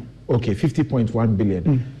few. Okay, 50.1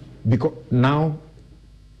 billion. Because now,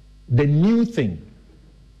 the new thing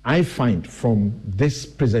I find from this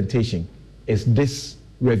presentation is this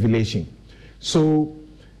revelation. So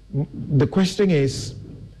the question is,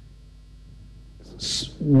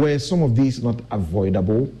 were some of these not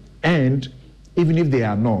avoidable? And even if they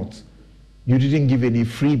are not, you didn't give any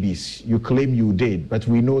freebies. You claim you did, but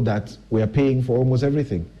we know that we are paying for almost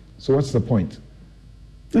everything. So what's the point?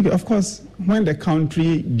 Okay, of course, when the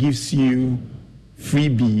country gives you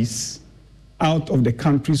freebies out of the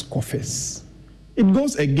country's coffers, it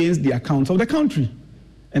goes against the accounts of the country.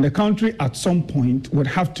 And the country at some point would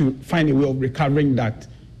have to find a way of recovering that.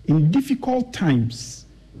 In difficult times,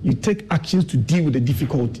 you take actions to deal with the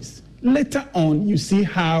difficulties. Later on, you see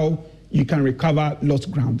how you can recover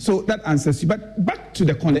lost ground. So that answers you. But back to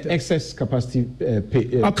the context. The excess capacity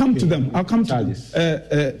I'll come to them.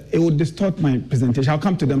 It will distort my presentation. I'll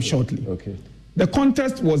come to them shortly. Okay. The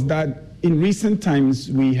context was that in recent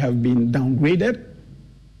times, we have been downgraded.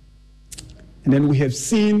 And then we have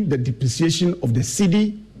seen the depreciation of the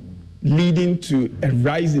cedi leading to a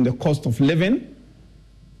rise in the cost of living.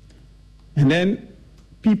 And then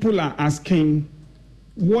people are asking,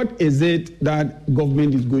 what is it that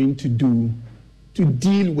government is going to do to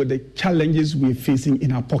deal with the challenges we're facing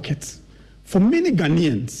in our pockets? For many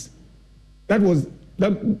Ghanaians, that is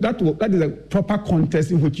a proper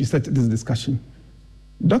context in which you set this discussion.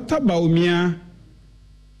 Dr. Bawumia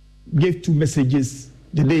gave two messages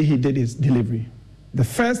the day he did his delivery. The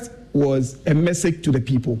first was a message to the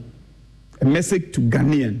people, a message to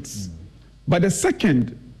Ghanaians. But the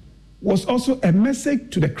second was also a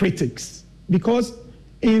message to the critics, because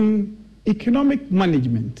in economic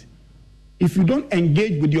management, if you don't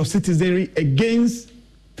engage with your citizenry against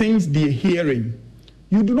things they're hearing,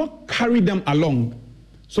 you do not carry them along.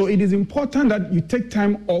 So it is important that you take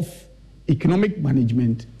time off economic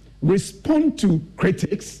management, respond to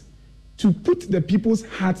critics, to put the people's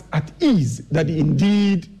hearts at ease that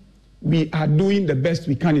indeed we are doing the best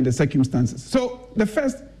we can in the circumstances. So the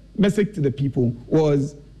first message to the people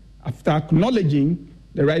was, after acknowledging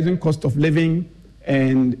the rising cost of living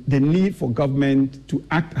and the need for government to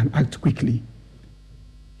act and act quickly,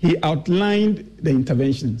 he outlined the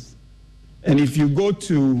interventions. And if you go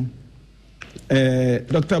to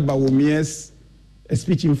Dr. Bawumia's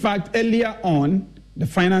speech, in fact, earlier on, the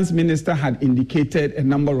finance minister had indicated a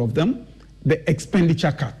number of them. The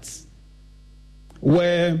expenditure cuts,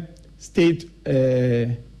 where state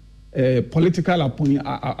political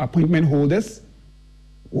appointment holders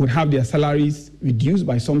would have their salaries reduced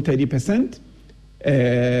by some 30%,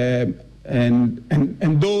 and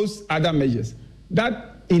those other measures.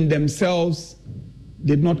 That in themselves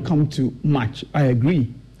did not come to much, I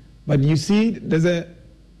agree. But you see, there's a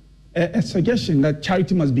suggestion that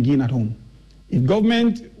charity must begin at home. If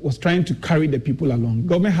government was trying to carry the people along,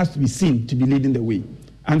 government has to be seen to be leading the way.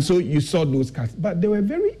 And so you saw those cuts. But there were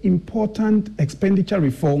very important expenditure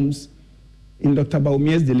reforms in Dr.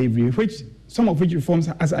 Bawumia's delivery, some of which reforms,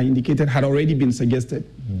 as I indicated, had already been suggested.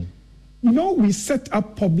 Mm. You know, we set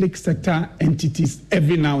up public sector entities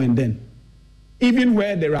every now and then, even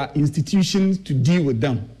where there are institutions to deal with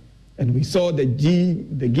them. And we saw the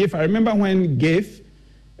GIF. I remember when GIF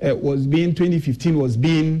 2015 was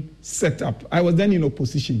being set up. I was then in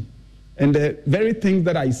opposition. And the very things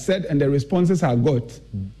that I said and the responses I got,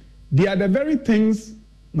 they are the very things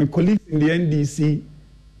my colleagues in the NDC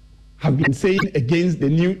have been saying against the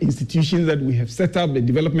new institutions that we have set up, the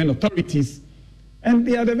development authorities. And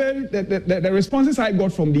they are the responses I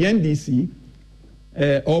got from the NDC,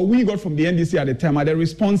 or we got from the NDC at the time, are the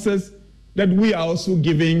responses that we are also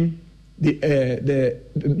giving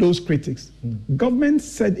those critics. Government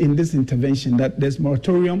said in this intervention that there's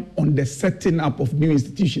moratorium on the setting up of new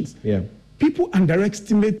institutions. Yeah. People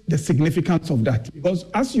underestimate the significance of that, because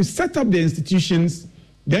as you set up the institutions,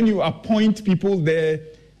 then you appoint people there,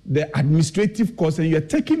 the administrative costs, and you're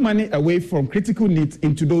taking money away from critical needs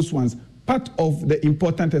into those ones. Part of the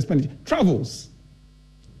important expenditure, travels,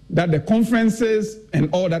 that the conferences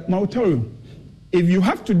and all that moratorium. If you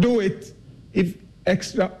have to do it, if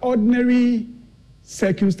extraordinary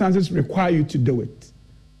circumstances require you to do it,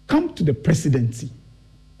 come to the presidency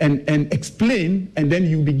and explain, and then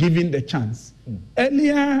you'll be given the chance.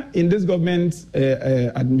 Earlier in this government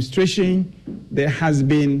administration, there has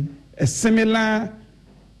been a similar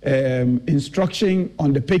instruction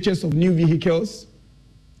on the purchase of new vehicles.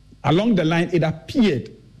 Along the line, it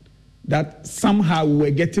appeared that somehow we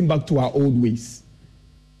were getting back to our old ways.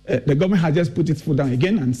 The government has just put its foot down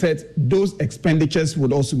again and said those expenditures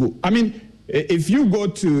would also go. I mean, if you go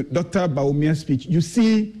to Dr. Bawumia's speech, you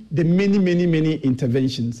see the many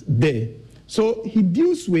interventions there. So he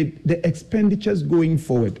deals with the expenditures going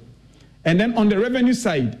forward. And then on the revenue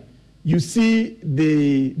side, you see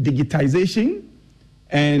the digitization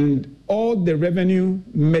and all the revenue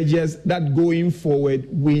measures that going forward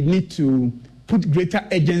we need to put greater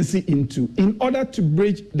agency into in order to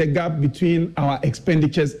bridge the gap between our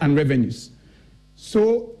expenditures and revenues.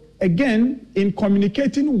 So again, in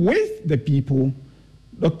communicating with the people,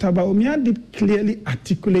 Dr. Bawumia did clearly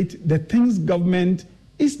articulate the things government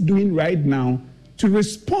is doing right now to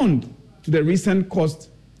respond to the recent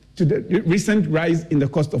rise in the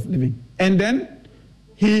cost of living. And then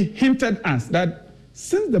he hinted us that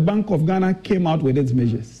since the Bank of Ghana came out with its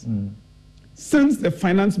measures, since the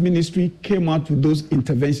finance ministry came out with those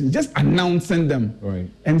interventions, just announcing them, right,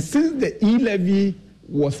 and since the e-levy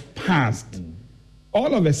was passed,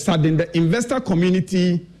 all of a sudden the investor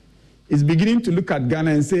community is beginning to look at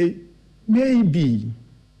Ghana and say, maybe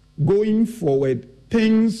going forward,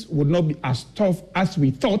 things would not be as tough as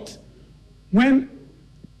we thought when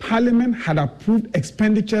Parliament had approved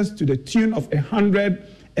expenditures to the tune of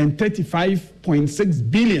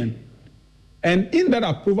 135.6 billion. And in that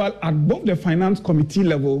approval, at both the finance committee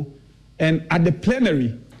level and at the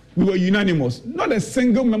plenary, we were unanimous. Not a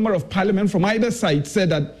single member of Parliament from either side said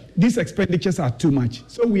that these expenditures are too much.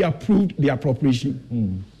 So we approved the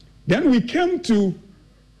appropriation. Then we came to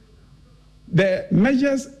the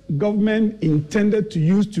measures government intended to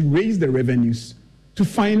use to raise the revenues, to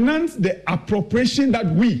finance the appropriation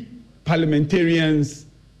that we, parliamentarians,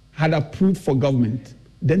 had approved for government.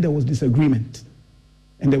 Then there was disagreement.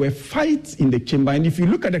 And there were fights in the chamber. And if you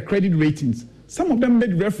look at the credit ratings, some of them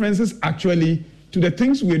made references actually to the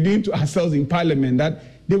things we were doing to ourselves in Parliament, that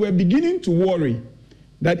they were beginning to worry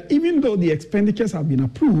that even though the expenditures have been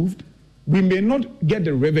approved, we may not get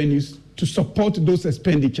the revenues to support those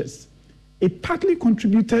expenditures. It partly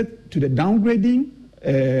contributed to the downgrading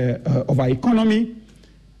of our economy.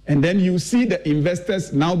 And then you see the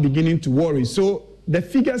investors now beginning to worry. So the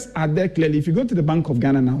figures are there clearly. If you go to the Bank of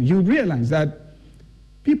Ghana now, you realize that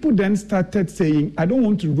people then started saying, I don't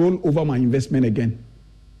want to roll over my investment again.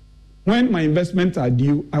 When my investments are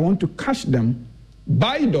due, I want to cash them,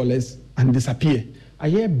 buy dollars, and disappear. I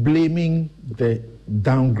hear blaming the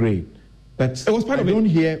downgrade, but it was part I of it. don't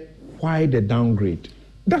hear why the downgrade.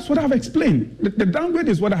 That's what I've explained. The downgrade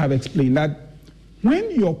is what I have explained, that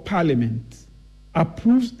when your parliament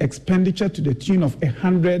approves expenditure to the tune of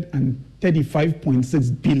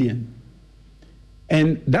 135.6 billion,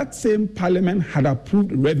 and that same parliament had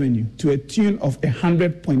approved revenue to a tune of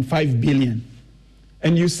 100.5 billion,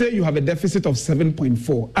 and you say you have a deficit of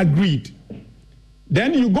 7.4, agreed.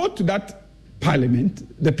 Then you go to that parliament,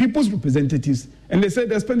 the people's representatives, and they say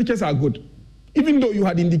the expenditures are good, even though you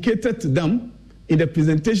had indicated to them in the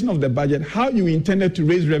presentation of the budget how you intended to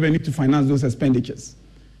raise revenue to finance those expenditures.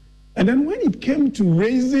 And then when it came to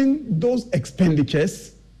raising those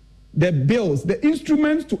expenditures, the bills, the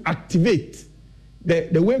instruments to activate,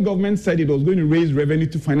 the way government said it was going to raise revenue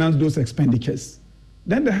to finance those expenditures,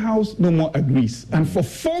 then the House no more agrees. And for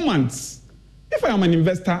 4 months, if I am an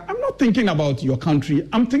investor, I'm not thinking about your country,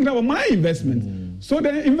 I'm thinking about my investment. So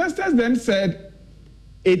the investors then said,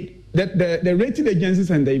 the rating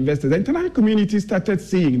agencies and the investors, the international community started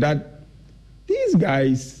seeing that these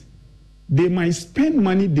guys, they might spend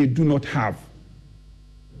money they do not have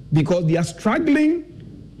because they are struggling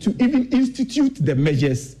to even institute the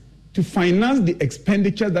measures to finance the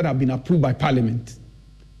expenditures that have been approved by Parliament.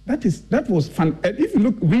 That was fun. And if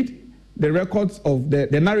you read the records of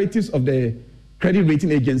the narratives of the credit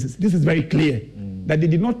rating agencies, this is very clear that they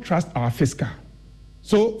did not trust our fiscal.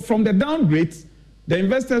 So from the downgrades, the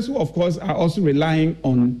investors who, of course, are also relying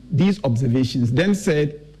on these observations then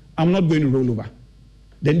said, I'm not going to roll over.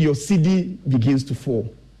 Then your CD begins to fall.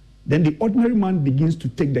 Then the ordinary man begins to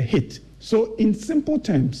take the hit. So in simple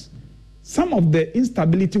terms, some of the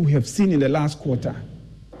instability we have seen in the last quarter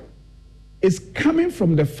is coming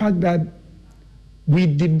from the fact that we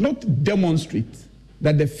did not demonstrate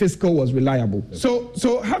that the fiscal was reliable.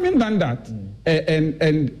 So having done that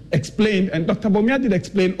and explained, and Dr. Bawumia did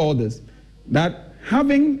explain all this, that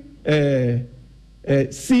having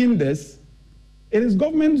seen this, it is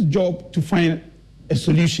government's job to find a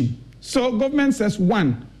solution. So government says,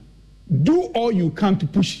 one, do all you can to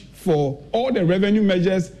push for all the revenue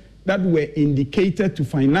measures that were indicated to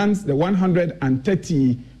finance the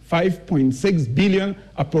 135.6 billion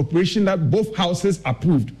appropriation that both houses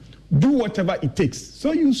approved. Do whatever it takes.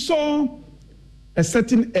 So you saw a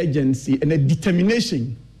certain urgency and a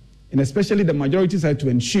determination, and especially the majority side, to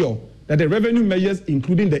ensure that the revenue measures,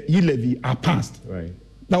 including the e-levy, are passed. Right.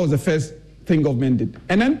 That was the first thing government did.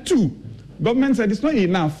 And then two, government said it's not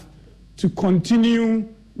enough to continue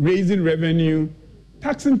raising revenue.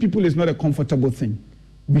 Taxing people is not a comfortable thing.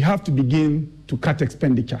 We have to begin to cut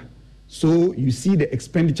expenditure. So you see the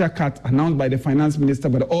expenditure cut announced by the finance minister,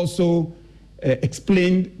 but also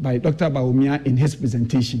explained by Dr. Bawumia in his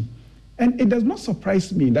presentation. And it does not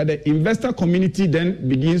surprise me that the investor community then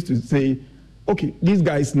begins to say, okay, these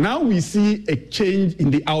guys, now we see a change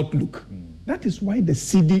in the outlook. That is why the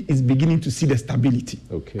CD is beginning to see the stability.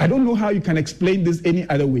 Okay. I don't know how you can explain this any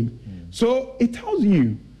other way. So it tells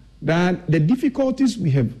you that the difficulties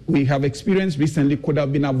we have experienced recently could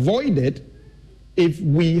have been avoided if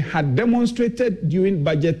we had demonstrated during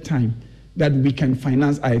budget time that we can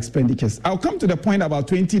finance our expenditures. I'll come to the point about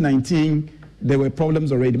 2019, there were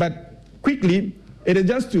problems already. But quickly, it is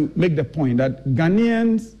just to make the point that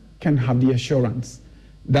Ghanaians can have the assurance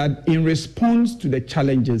that in response to the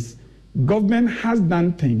challenges, government has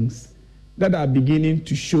done things that are beginning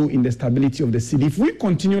to show in the stability of the city. If we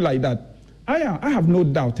continue like that, I have no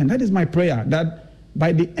doubt, and that is my prayer, that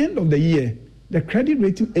by the end of the year, the credit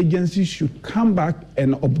rating agencies should come back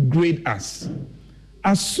and upgrade us.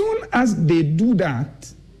 As soon as they do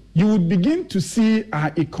that, you would begin to see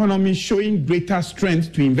our economy showing greater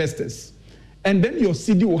strength to investors. And then your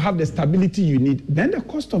city will have the stability you need. Then the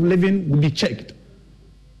cost of living will be checked.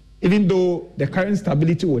 Even though the current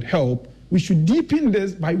stability would help, we should deepen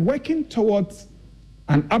this by working towards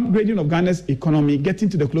an upgrading of Ghana's economy, getting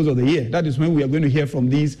to the close of the year. That is when we are going to hear from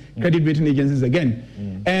these credit rating agencies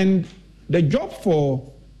again. And the job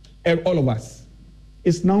for all of us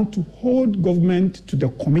is now to hold government to the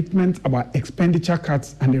commitment about expenditure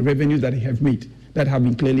cuts and the revenues that they have made, that have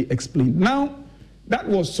been clearly explained. Now, that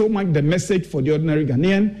was so much the message for the ordinary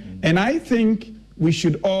Ghanaian, and I think we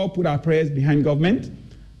should all put our prayers behind government.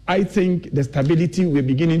 I think the stability we're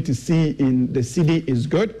beginning to see in the city is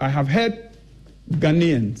good. I have heard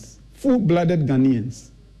Ghanaians, full-blooded Ghanaians,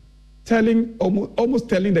 almost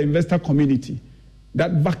telling the investor community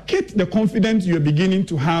that vacate the confidence you're beginning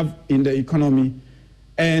to have in the economy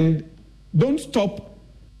and don't stop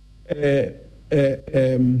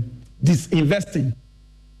disinvesting.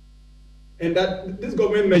 And that these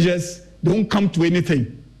government measures don't come to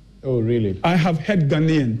anything. Oh, really? I have heard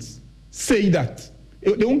Ghanaians say that.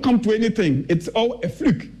 They won't come to anything. It's all a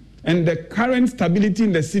fluke. And the current stability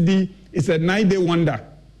in the city is a 9-day wonder.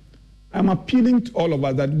 I'm appealing to all of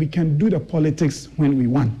us that we can do the politics when we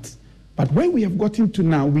want. But where we have gotten to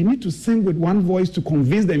now, we need to sing with one voice to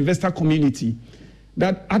convince the investor community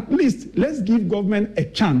that at least let's give government a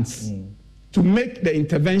chance to make the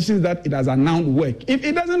interventions that it has announced work. If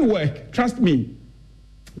it doesn't work, trust me,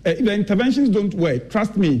 if the interventions don't work,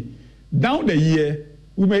 trust me, down the year,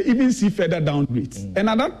 we may even see further downgrades. And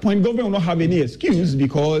at that point, government will not have any excuse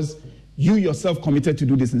because you yourself committed to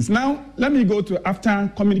do these things. Now, let me go to,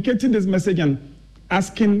 after communicating this message and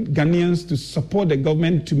asking Ghanaians to support the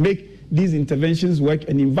government to make these interventions work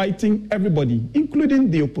and inviting everybody,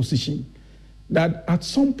 including the opposition, that at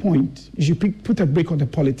some point you should put a break on the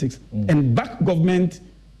politics and back government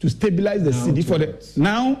to stabilize the city.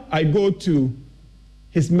 Now I go to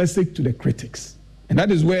his message to the critics. And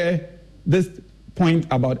that is where this point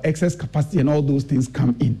about excess capacity and all those things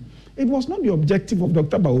come in. It was not the objective of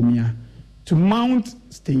Dr. Bawumia to mount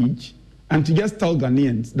stage and to just tell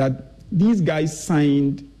Ghanaians that these guys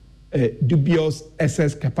signed dubious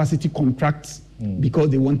excess capacity contracts because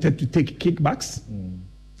they wanted to take kickbacks.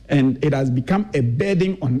 And it has become a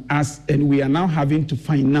burden on us, and we are now having to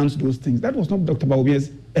finance those things. That was not Dr.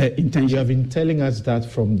 Bawumia's intention. You have been telling us that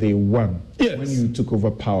from day one, when you took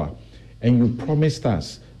over power, and you promised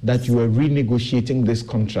us that you were renegotiating these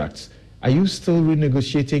contracts. Are you still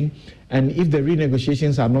renegotiating? And if the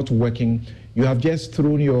renegotiations are not working, you have just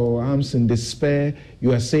thrown your arms in despair.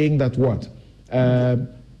 You are saying that what?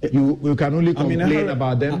 You can only complain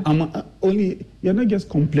about them. You're not just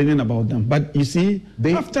complaining about them, but you see,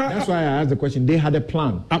 that's why I asked the question. They had a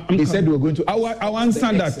plan. They said we were going to. Our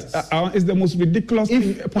answer that is the most ridiculous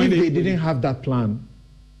point. If they didn't have that plan,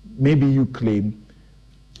 maybe you claim.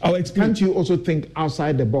 Can't you also think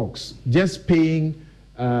outside the box? Just paying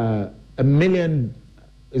 $1 million,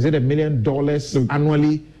 is it $1 million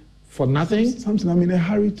annually for nothing? Something I'm in a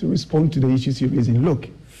hurry to respond to the issues you're raising. Look,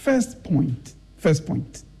 first point.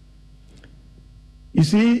 You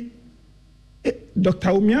see,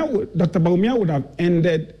 Dr. Bawumia would have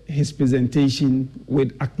ended his presentation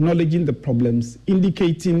with acknowledging the problems,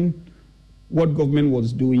 indicating what government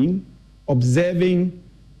was doing, observing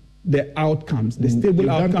the outcomes, the stable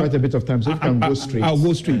outcomes. You've done quite a bit of time, so you can go straight. I'll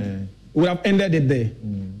go straight. We have ended it there.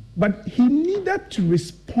 But he needed to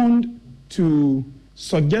respond to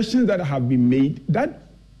suggestions that have been made that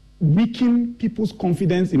weaken people's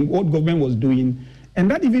confidence in what government was doing,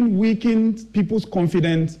 and that even weakened people's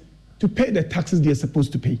confidence to pay the taxes they're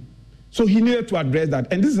supposed to pay. So he needed to address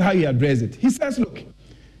that, and this is how he addressed it. He says, look,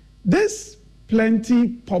 this plenty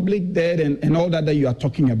public debt and all that you are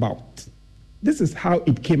talking about, this is how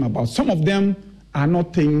it came about. Some of them are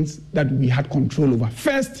not things that we had control over.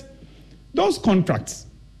 First, those contracts,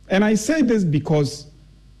 and I say this because,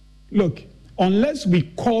 look, unless we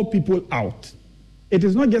call people out, it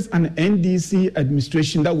is not just an NDC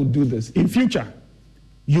administration that would do this. In future,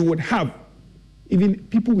 you would have even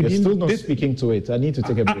people within... You're still not speaking to it. I need to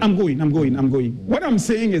take a break. I'm going. What I'm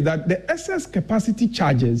saying is that the excess capacity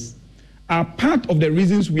charges are part of the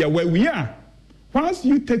reasons we are where we are. Once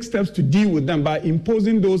you take steps to deal with them by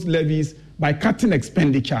imposing those levies, by cutting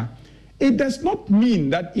expenditure, it does not mean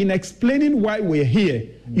that in explaining why we're here,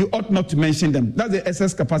 you ought not to mention them. That's the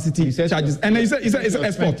excess capacity charges. And he said it's an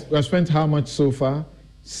export. We have spent how much so far?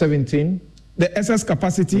 17? The excess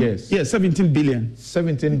capacity? Yes. Yes, 17 billion.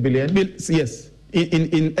 17 billion? Yes.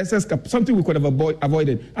 In excess something we could have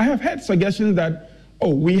avoided. I have heard suggestions that,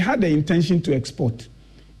 we had the intention to export.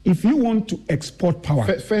 If you want to export power...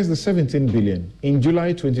 First, the 17 billion. In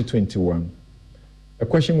July 2021, a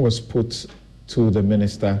question was put to the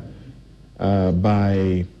minister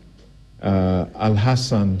by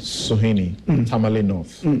Al-Hassan Sohini, Tamale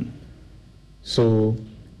North. So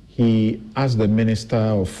he asked the Minister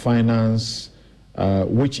of Finance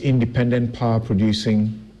which independent power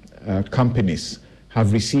producing companies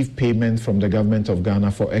have received payment from the government of Ghana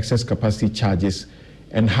for excess capacity charges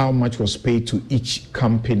and how much was paid to each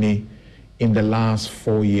company in the last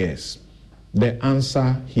 4 years. The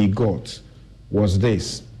answer he got was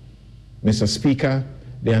this: Mr. Speaker,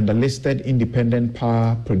 the underlisted independent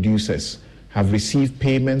power producers have received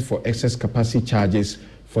payment for excess capacity charges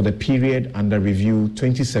for the period under review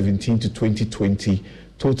 2017 to 2020,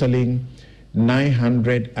 totaling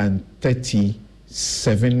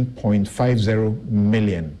 $937.50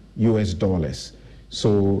 million US.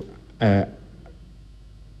 So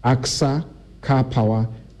AXA, Car Power,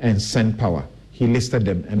 and Send Power. He listed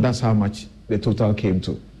them, and that's how much the total came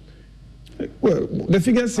to. Well, the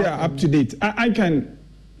figures here are up to date. I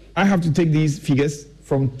have to take these figures.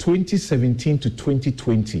 From 2017 to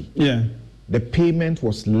 2020, the payment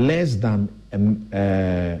was less than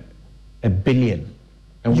 $1 billion.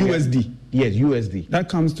 And USD? Yes, USD. That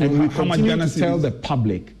comes to and how much Ghana to tell the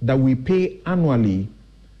public that we pay annually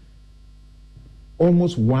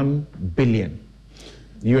almost $1 billion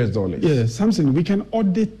US. Yeah, Samson, we can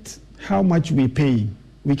audit how much we pay.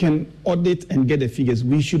 We can audit and get the figures.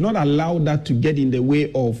 We should not allow that to get in the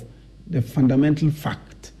way of the fundamental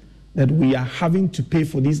fact that we are having to pay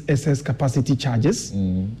for these excess capacity charges.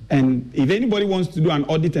 And if anybody wants to do an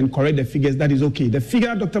audit and correct the figures, that is okay. The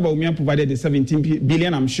figure Dr. Bawumia provided, the 17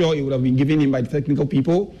 billion, I'm sure it would have been given him by the technical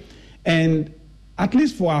people. And at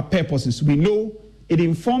least for our purposes, we know it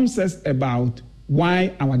informs us about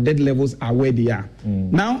why our debt levels are where they are.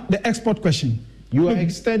 Now, the export question. You are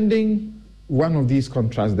extending one of these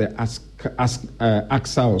contracts, the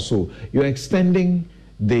AXA or so. You're extending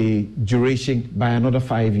the duration by another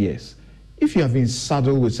 5 years. If you have been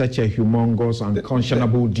saddled with such a humongous,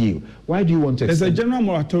 unconscionable deal, why do you want to extend? There's a general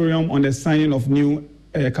moratorium on the signing of new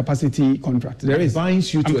capacity contracts. There is.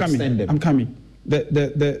 Binds you to extend them. I'm coming.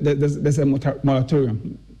 There's a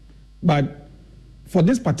moratorium. But for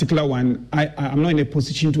this particular one, I'm not in a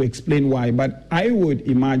position to explain why, but I would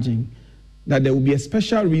imagine that there will be a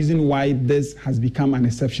special reason why this has become an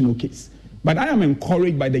exceptional case. But I am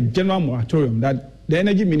encouraged by the general moratorium that the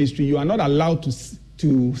Energy Ministry, you are not allowed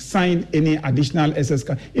to sign any additional SS,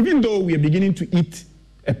 even though we are beginning to eat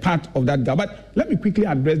a part of that gap. But let me quickly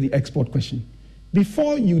address the export question.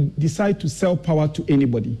 Before you decide to sell power to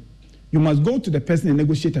anybody, you must go to the person and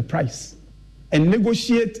negotiate a price and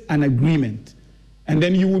negotiate an agreement. And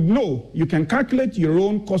then you would know, you can calculate your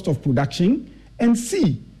own cost of production and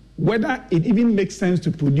see whether it even makes sense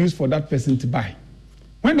to produce for that person to buy.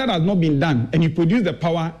 When that has not been done, and you produce the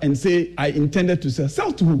power and say, I intended to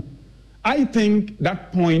sell to who? I think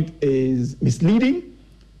that point is misleading.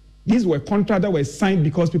 These were contracts that were signed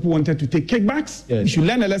because people wanted to take kickbacks. Yes. You should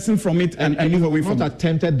learn a lesson from it and move away from it. Not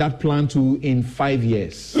attempted that plan to in 5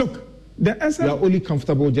 years. Look, you are only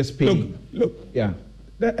comfortable just paying. Look. Yeah.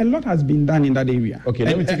 A lot has been done in that area. Okay,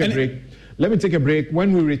 let me take a break. Let me take a break.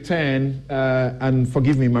 When we return, and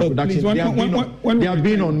forgive me, my production, they have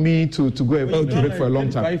been on me to go to break for a long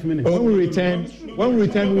time. 5 minutes. When we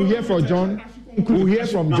return, we'll hear from John. We'll hear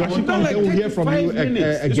from John, and then we'll hear from you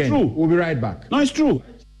again. We'll be right back. No, it's true.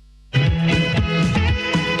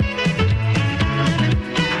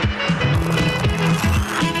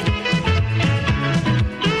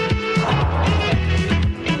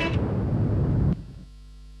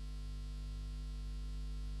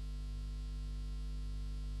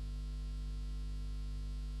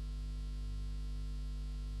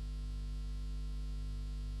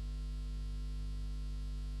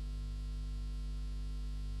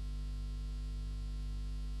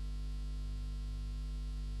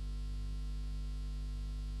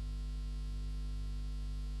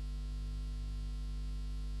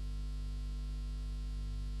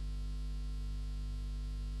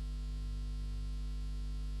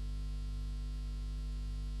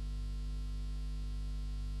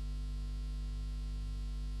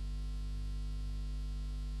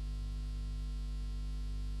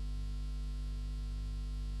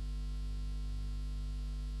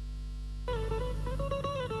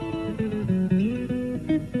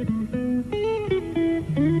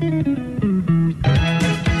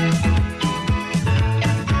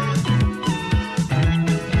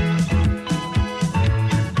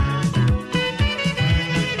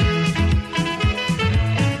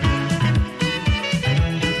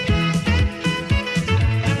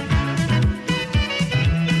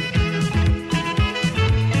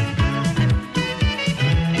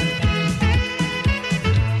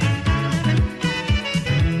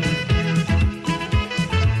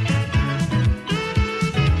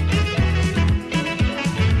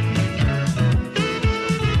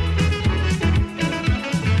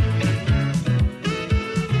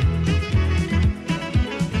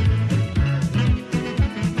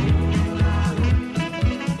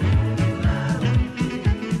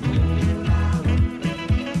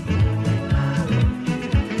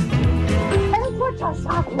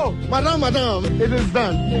 Madam, it is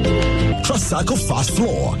done. Trisaco Fast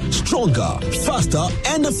Floor. Stronger, faster,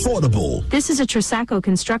 and affordable. This is a Trisaco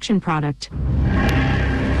construction product.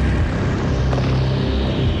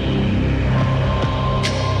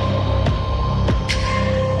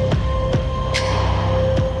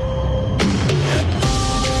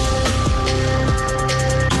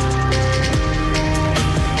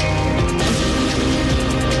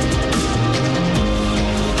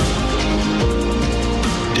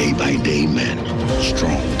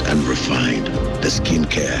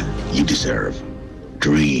 You deserve.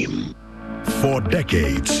 Dream. For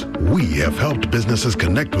decades, we have helped businesses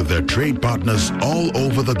connect with their trade partners all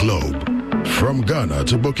over the globe. From Ghana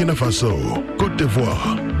to Burkina Faso, Côte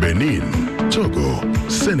d'Ivoire, Benin, Togo,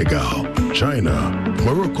 Senegal, China,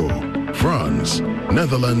 Morocco, France,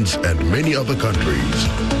 Netherlands, and many other countries.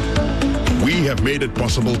 We have made it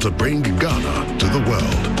possible to bring Ghana to the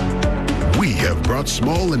world. We have brought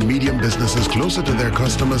small and medium businesses closer to their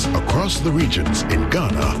customers across the regions in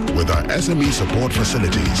Ghana with our SME support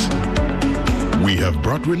facilities. We have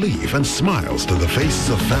brought relief and smiles to the faces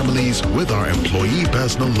of families with our employee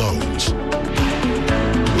personal loans.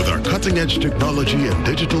 With our cutting-edge technology and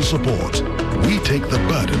digital support, we take the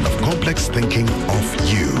burden of complex thinking off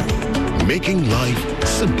you, making life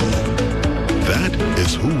simple. That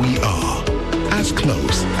is who we are, as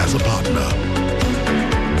close as a partner.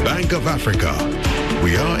 Bank of Africa.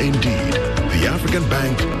 We are indeed the African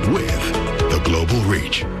bank with the global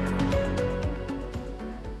reach.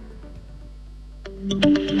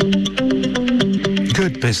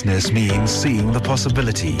 Good business means seeing the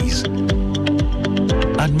possibilities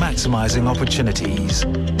and maximizing opportunities.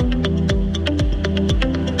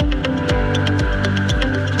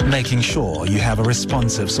 Making sure you have a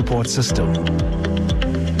responsive support system.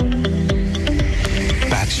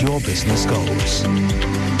 Backs your business goals.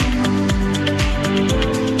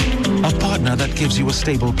 A partner that gives you a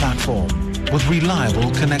stable platform with reliable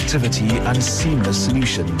connectivity and seamless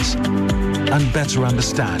solutions, and better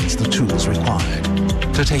understands the tools required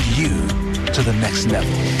to take you to the next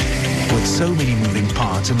level. With so many moving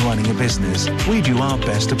parts in running a business, we do our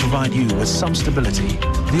best to provide you with some stability.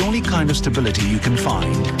 The only kind of stability you can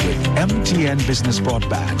find with MTN Business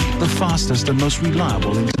Broadband, the fastest and most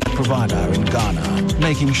reliable internet provider in Ghana,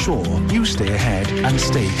 making sure you stay ahead and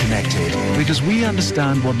stay connected, because we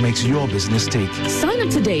understand what makes your business tick. Sign up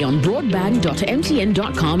today on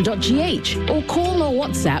broadband.mtn.com.gh or call or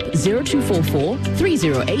WhatsApp 0244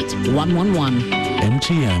 308 111.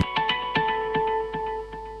 MTN.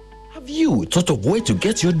 Have you thought of where to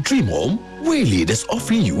get your dream home? Waylead is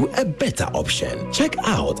offering you a better option. Check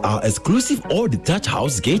out our exclusive all-detached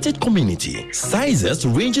house gated community. Sizes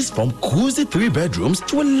ranges from cozy 3 bedrooms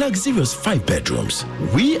to a luxurious 5 bedrooms.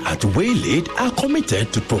 We at Waylead are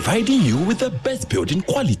committed to providing you with the best building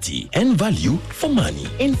quality and value for money.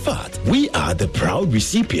 In fact, we are the proud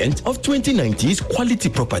recipient of 2019's Quality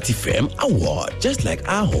Property Firm Award. Just like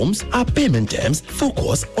our homes, our payment terms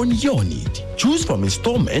focus on your need. Choose from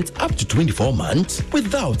installments up to 24 months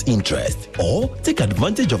without interest, or take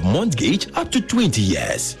advantage of mortgage up to 20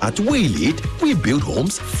 years. At Waylead, we build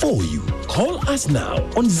homes for you. Call us now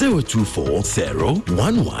on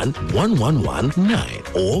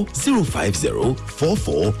 024-011-1119 or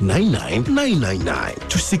 050-4499-999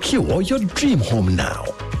 to secure your dream home now.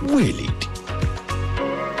 Waylead.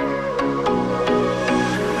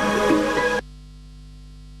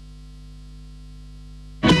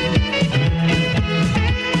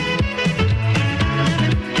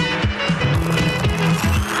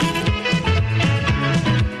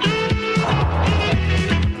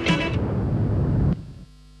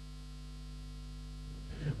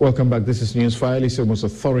 Welcome back. This is Newsfile. It's your most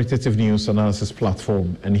authoritative news analysis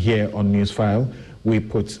platform. And here on Newsfile, we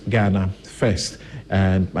put Ghana first.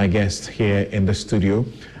 And my guests here in the studio,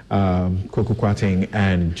 Kwaku Kwarteng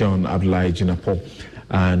and John Abdullahi Jinapor.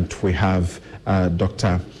 And we have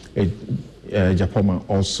Dr. Japoma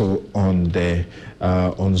also on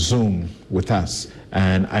Zoom with us.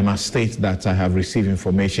 And I must state that I have received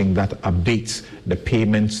information that updates the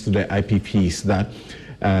payments to the IPPs that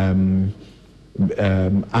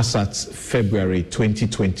as at February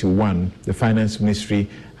 2021, the Finance Ministry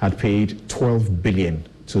had paid 12 billion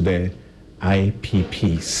to the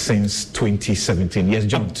IPP since 2017. Yes,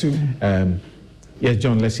 John. Yes,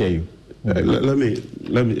 John. Let's hear you. Let me.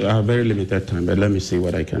 I have very limited time, but let me see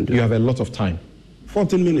what I can do. You have a lot of time.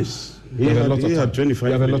 14 minutes. He had 25 minutes.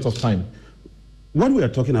 You have a lot of time. What we are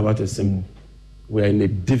talking about is simple. We are in a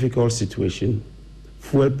difficult situation.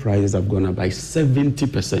 Fuel prices have gone up by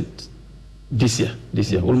 70%. This year,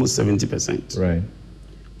 almost 70%. Right.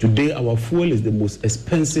 Today, our fuel is the most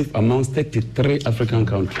expensive amongst 33 African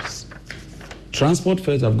countries. Transport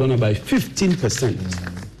fares have gone up by 15%.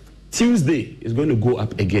 Tuesday is going to go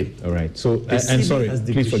up again. All right. So, and sorry,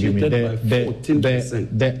 please forgive me. The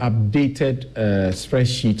updated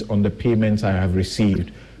spreadsheet on the payments I have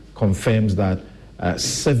received confirms that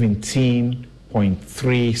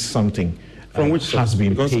 17.3 something. From which has been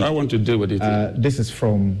because paid. I want to deal with it. This is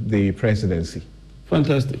from the presidency.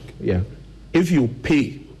 Fantastic. Yeah. If you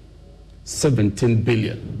pay 17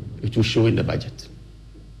 billion, it will show in the budget.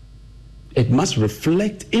 It must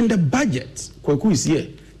reflect in the budget. Kwaku is here.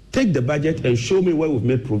 Take the budget and show me where we've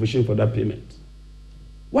made provision for that payment.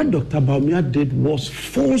 What Dr. Bawumia did was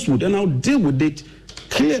falsehood, and I'll deal with it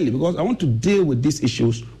clearly because I want to deal with these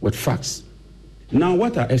issues with facts. Now,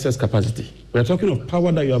 what are excess capacity? We're talking of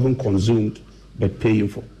power that you haven't consumed but paying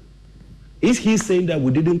for. Is he saying that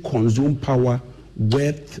we didn't consume power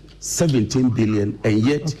worth 17 billion and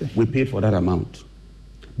yet we paid for that amount?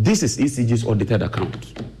 This is ECG's audited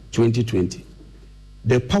account, 2020.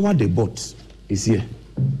 The power they bought is here,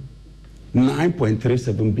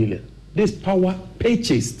 9.37 billion. This power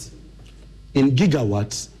purchased in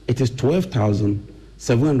gigawatts, it is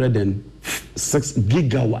 12,706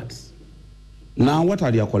 gigawatts. Now, what are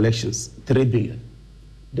their collections? 3 billion.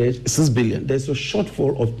 There's 6 billion. There's a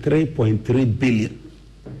shortfall of 3.3 billion.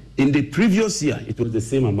 In the previous year, it was the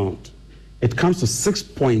same amount. It comes to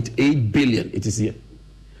 6.8 billion. It is here.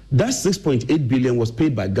 That 6.8 billion was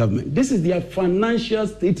paid by government. This is their financial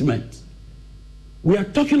statement. We are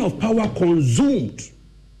talking of power consumed,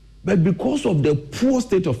 but because of the poor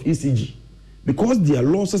state of ECG, because their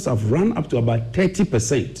losses have run up to about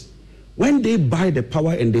 30%, when they buy the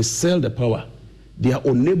power and they sell the power, they are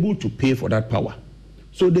unable to pay for that power.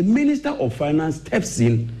 So the Minister of Finance steps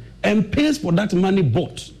in and pays for that money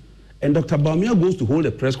bought. And Dr. Bawumia goes to hold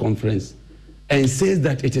a press conference and says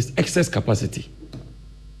that it is excess capacity.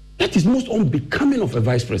 That is most unbecoming of a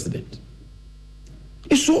vice president.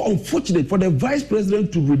 It's so unfortunate for the vice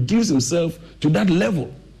president to reduce himself to that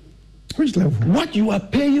level. Which level? What you are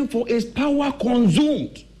paying for is power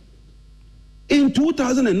consumed. In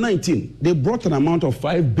 2019, they brought an amount of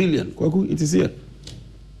 5 billion. It is here.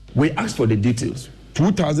 We asked for the details.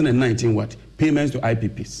 2019 what? Payments to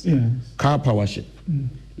IPPs. Yes. Car Powership.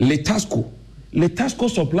 Letasco. Letasco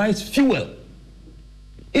supplies fuel.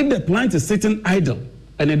 If the plant is sitting idle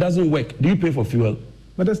and it doesn't work, do you pay for fuel?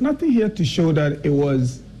 But there's nothing here to show that it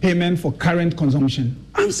was payment for current consumption.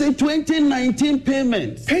 I'm saying 2019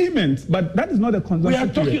 payments. Payments, but that is not a consumption. We are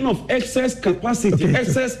talking of excess capacity. Okay.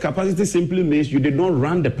 Excess capacity simply means you did not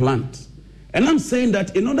run the plant. And I'm saying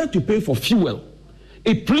that in order to pay for fuel,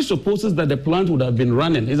 it presupposes that the plant would have been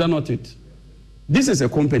running. Is that not it? This is a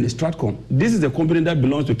company, Stratcom. This is a company that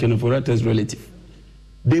belongs to Kenneth Ofori-Attah's relative.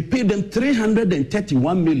 They paid them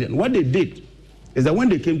 331 million. What they did is that when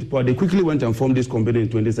they came to power, they quickly went and formed this company in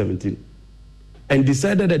 2017 and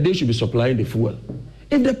decided that they should be supplying the fuel.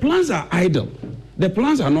 If the plants are idle, the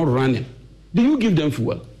plants are not running, do you give them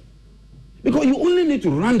fuel? Because you only need to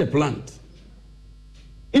run the plant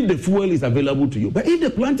if the fuel is available to you. But if the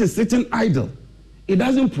plant is sitting idle, it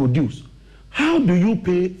doesn't produce, how do you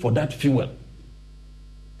pay for that fuel?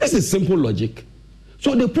 This is simple logic.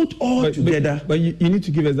 So they put all together. But you need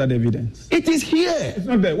to give us that evidence. It is here. It's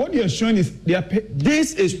not there. What you're showing is they are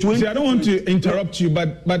this is 20. See, I don't want to interrupt you,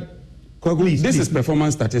 but please, this is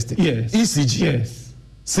performance statistics. Yes. ECG. Yes.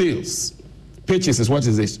 Sales. Purchases, what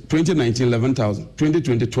is this? 2019, 11,000.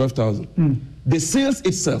 2020, 12,000. The sales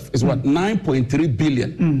itself is what? 9.3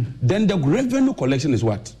 billion. Then the revenue collection is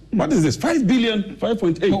what? What is this? 5 billion,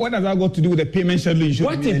 5.8. But what does that got to do with the payment schedule you showed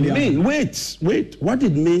What it means, wait. What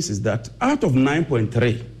it means is that out of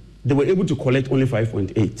 9.3, they were able to collect only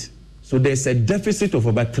 5.8. So there's a deficit of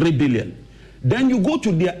about 3 billion. Then you go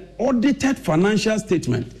to their audited financial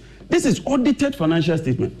statement. This is audited financial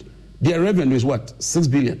statement. Their revenue is what? 6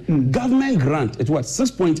 billion. Government grant is what?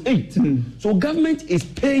 6.8. So government is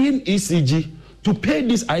paying ECG to pay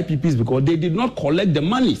these IPPs because they did not collect the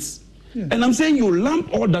monies. Yeah. And I'm saying you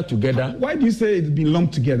lump all that together. Why do you say it's been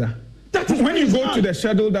lumped together? That is when you go to the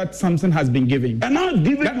schedule that Samson has been giving. And I've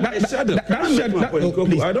given you a schedule.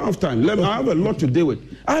 I don't have time. I have a lot to deal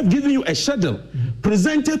with. I've given you a schedule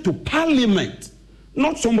presented to Parliament.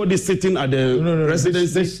 Not somebody sitting at the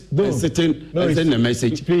residency sitting and sending a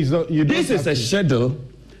message. Please, this is a schedule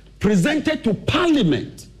presented to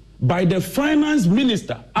Parliament by the finance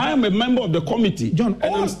minister. I am a member of the committee. John,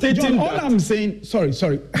 all I'm saying,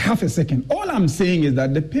 sorry, half a second. All I'm saying is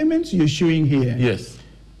that the payments you're showing here yes,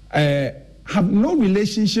 have no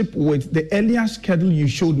relationship with the earlier schedule you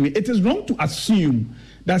showed me. It is wrong to assume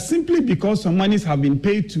that simply because some monies have been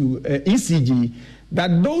paid to ECG,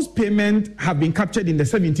 that those payments have been captured in the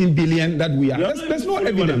 17 billion that we are. There's no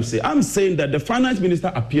evidence. I'm saying that the finance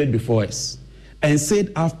minister appeared before us and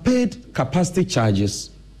said, I've paid capacity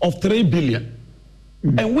charges of 3 billion.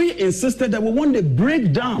 And we insisted that we want the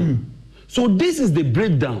breakdown. So this is the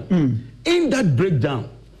breakdown. In that breakdown,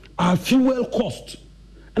 our fuel cost.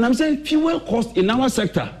 And I'm saying fuel cost in our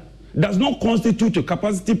sector does not constitute a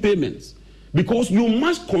capacity payments because you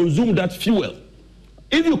must consume that fuel.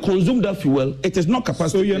 If you consume that fuel, it is not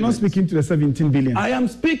capacity. So you're not speaking to the 17 billion? I am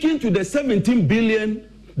speaking to the 17 billion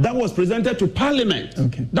that was presented to Parliament.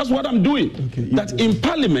 Okay. That's what I'm doing. Okay. That in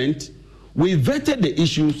Parliament, we vetted the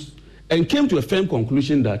issues and came to a firm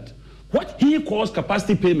conclusion that what he calls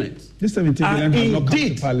capacity payments. This 17 billion has not come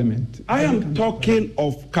to Parliament. I am talking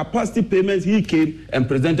of capacity payments he came and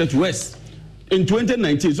presented to us in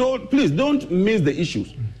 2019. So please don't miss the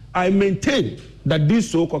issues. I maintain that these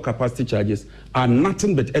so-called capacity charges are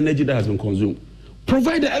nothing but energy that has been consumed.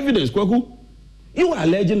 Provide the evidence, Kwaku. You are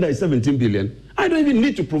alleging that it's 17 billion. I don't even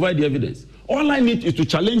need to provide the evidence. All I need is to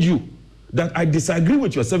challenge you that I disagree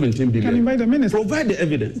with your 17 billion. Can invite the minister. Provide the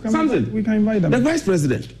evidence. We can invite them. The vice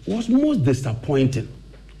president was most disappointing.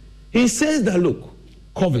 He says that, look,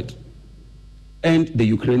 COVID and the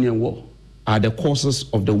Ukrainian war are the causes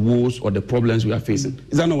of the wars or the problems we are facing.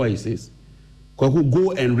 Is that not what he says?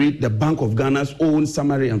 Go and read the Bank of Ghana's own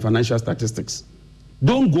summary and financial statistics.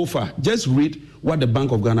 Don't go far. Just read what the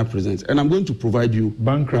Bank of Ghana presents. And I'm going to provide you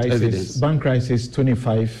with evidence. Bank crisis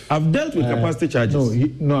 25. I've dealt with capacity charges.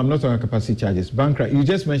 No, I'm not on capacity charges. You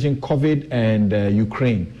just mentioned COVID and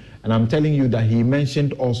Ukraine. And I'm telling you that he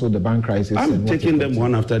mentioned also the bank crisis. I'm taking them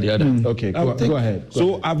one after the other. Okay, go ahead.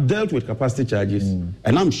 I've dealt with capacity charges,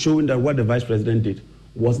 and I'm showing that what the vice president did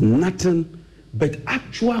was nothing but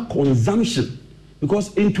actual consumption.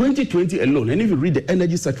 Because in 2020 alone, and if you read the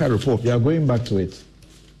energy sector report, you are going back to it.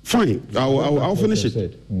 Fine, I'll finish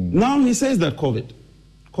it. Now he says that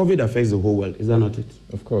COVID affects the whole world. Is that not it?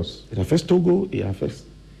 Of course. It affects Togo, it affects.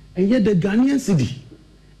 And yet the Ghanaian cedi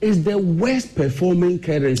is the worst performing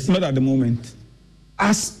currency. Not at the moment.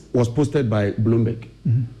 As was posted by Bloomberg.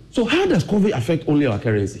 So how does COVID affect only our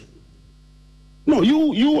currency? No,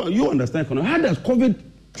 you understand. How does COVID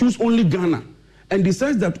choose only Ghana and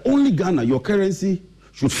decides that only Ghana, your currency,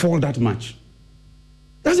 should fall that much?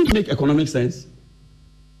 Doesn't make economic sense.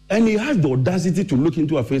 And he has the audacity to look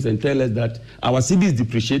into our face and tell us that our cedi is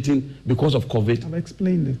depreciating because of COVID. I've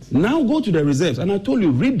explained it. Now go to the reserves. And I told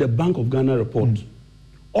you, read the Bank of Ghana report.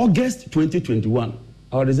 August 2021,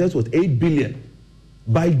 our reserves was 8 billion.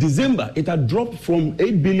 By December, it had dropped from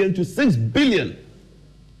 8 billion to 6 billion.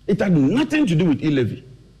 It had nothing to do with e-levy.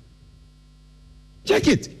 Check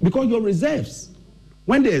it, because your reserves,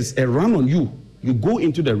 when there's a run on you, you go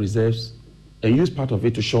into the reserves and use part of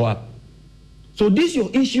it to show up. So this your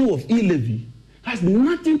issue of e-levy has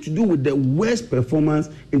nothing to do with the worst performance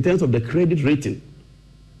in terms of the credit rating.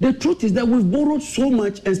 The truth is that we've borrowed so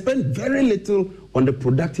much and spent very little on the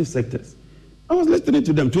productive sectors. I was listening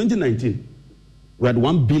to them. 2019, we had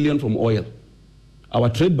 1 billion from oil. Our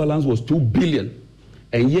trade balance was 2 billion.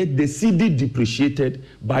 And yet the cedi depreciated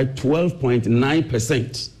by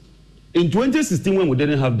 12.9%. In 2016, when we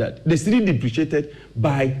didn't have that, the cedi depreciated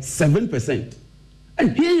by 7%.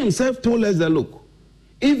 And he himself told us that, look,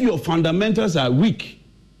 if your fundamentals are weak,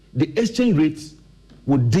 the exchange rates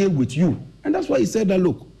will deal with you. And that's why he said that,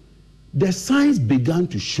 look, the signs began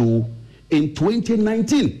to show in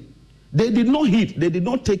 2019. They did not hit, they did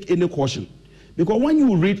not take any caution. Because when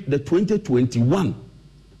you read the 2021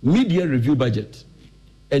 mid-year review budget,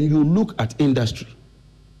 and you look at industry,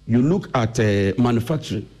 you look at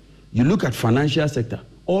manufacturing, you look at financial sector,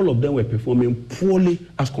 all of them were performing poorly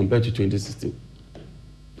as compared to 2016.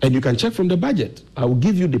 And you can check from the budget. I will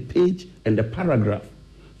give you the page and the paragraph.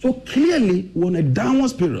 So clearly, we're on a downward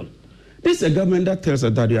spiral. This is a government that tells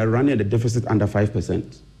us that they are running the deficit under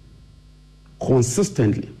 5%.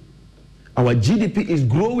 Consistently. Our GDP is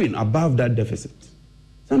growing above that deficit.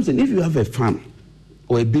 Something, if you have a farm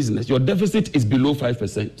or a business, your deficit is below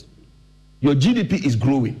 5%. Your GDP is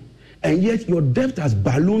growing. And yet your debt has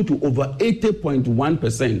ballooned to over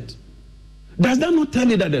 80.1%. Does that not tell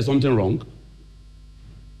you that there's something wrong?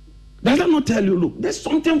 Does that not tell you, look, there's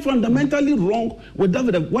something fundamentally wrong with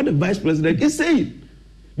what the vice president is saying?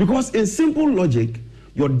 Because in simple logic,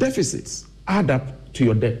 your deficits add up to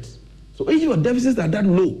your debt. So if your deficits are that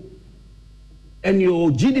low and your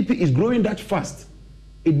GDP is growing that fast,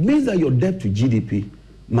 it means that your debt to GDP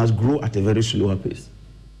must grow at a very slower pace.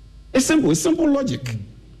 It's simple logic.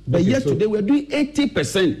 But yet today we're doing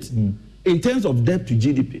 80% in terms of debt to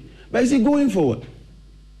GDP. But you see, going forward,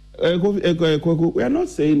 we are not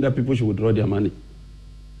saying that people should withdraw their money.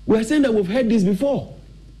 We are saying that we've heard this before.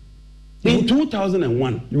 In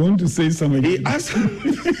 2001, you want to say something? He asked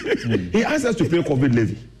us to pay COVID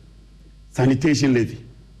levy, sanitation levy,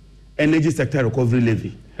 energy sector recovery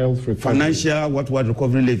levy, health recovery, financial what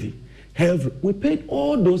recovery levy, health. We paid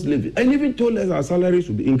all those levies, and even told us our salaries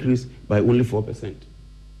would be increased by only 4%.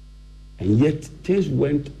 And yet things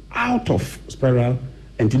went out of spiral,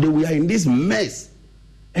 and today we are in this mess.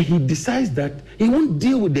 And he decides that he won't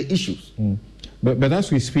deal with the issues. But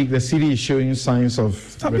as we speak, the city is showing signs of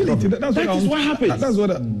stability. That is what happens. That's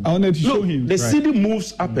what I wanted to show him. The city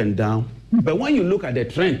moves up and down, but when you look at the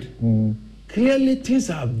trend, clearly things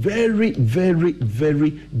are very, very,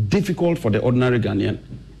 very difficult for the ordinary Ghanaian.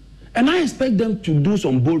 And I expect them to do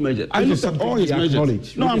some bold measures. I looked at all his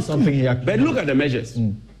measures. But look at the measures.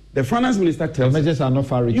 The finance minister tells the measures are not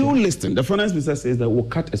far-reaching. You listen. The finance minister says that we'll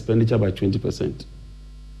cut expenditure by 20%.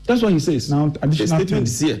 That's what he says. Now additional the statement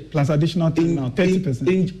is here. Plus additional 10 now,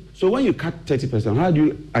 30%. So when you cut 30%, how do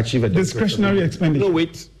you achieve a discretionary expenditure? No,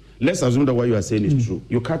 wait. Let's assume that what you are saying is true.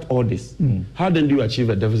 You cut all this. How then do you achieve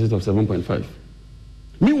a deficit of 7.5?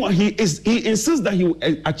 Meanwhile, he insists that he will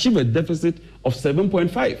achieve a deficit of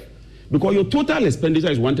 7.5 because your total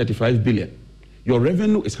expenditure is 135 billion. Your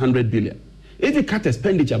revenue is 100 billion. If you cut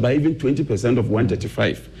expenditure by even 20% of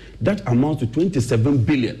 135, that amounts to 27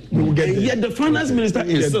 billion. And yet the finance minister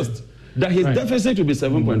insists that his deficit will be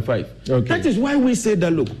 7.5. Okay. That is why we say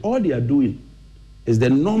that, look, all they are doing is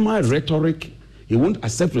the normal rhetoric. He won't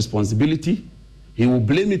accept responsibility. He will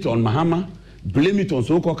blame it on Mahama, blame it on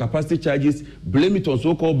so-called capacity charges, blame it on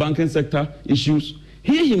so-called banking sector issues.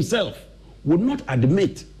 He himself would not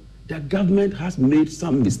admit that government has made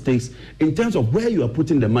some mistakes in terms of where you are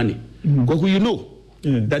putting the money. Because you know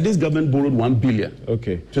that this government borrowed 1 billion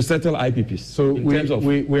to settle IPPs. So in terms of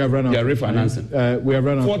we have run out. Their refinancing. We have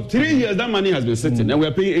run out. For 3 years, that money has been sitting, and we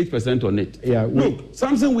are paying 8% on it. Look,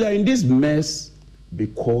 Samson, we are in this mess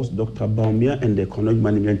because Dr. Bawumia and the economic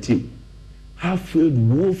management team have failed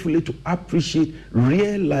woefully to appreciate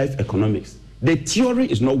real-life economics. The theory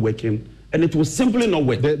is not working, and it will simply not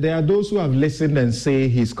work. There are those who have listened and say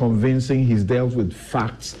he's convincing, he's dealt with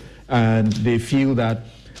facts, and they feel that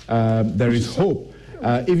there is hope.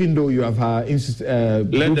 Even though you have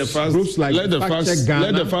groups like Fact Check Ghana.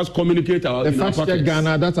 Let the first communicate our The Fact Check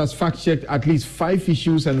Ghana that has fact-checked at least 5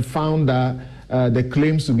 issues and found that the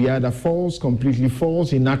claims to be either false, completely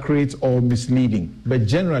false, inaccurate, or misleading. But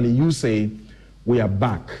generally, you say we are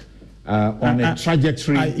back on a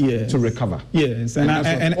trajectory to recover. Yes, and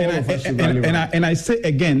I say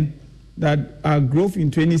again that our growth in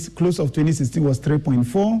close of 2016 was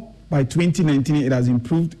 3.4. By 2019, it has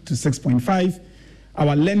improved to 6.5.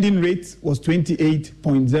 Our lending rate was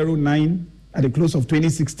 28.09 at the close of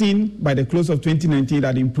 2016. By the close of 2019, it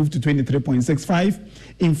had improved to 23.65.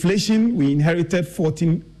 Inflation, we inherited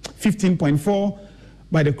 15.4.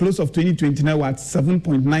 By the close of 2029, we're at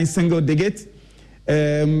 7.9 single digit.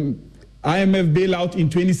 IMF bailout in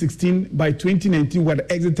 2016. By 2019, we had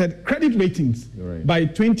exited credit ratings. Right. By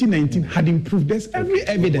 2019, had improved. There's every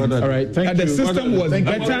evidence that the system was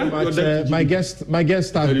better. My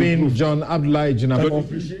guests have been John Abdullahi Jinapor,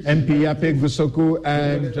 MP Yape Gusoku,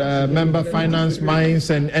 and member Finance,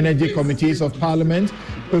 Mines and Energy Committees of Parliament.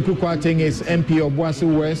 Kweku Kwarteng is MP of Boase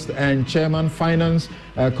West and Chairman Finance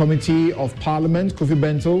Committee of Parliament. Kofi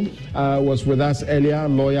Bento was with us earlier,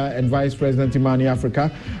 lawyer and Vice President Imani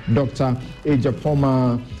Africa. Dr.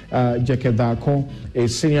 Ejapoma Jekedako, a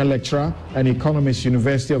senior lecturer and economist,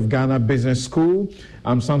 University of Ghana Business School.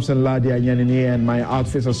 I'm Samson Ladi Anyanini, and my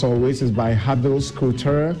outfit, as always, is by Habil's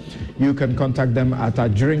Couture. You can contact them at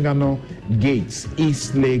Adjuringano Gates,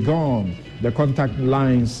 East Legon. The contact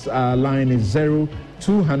line is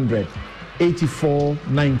 0200 84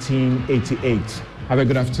 1988. Have a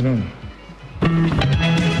good afternoon.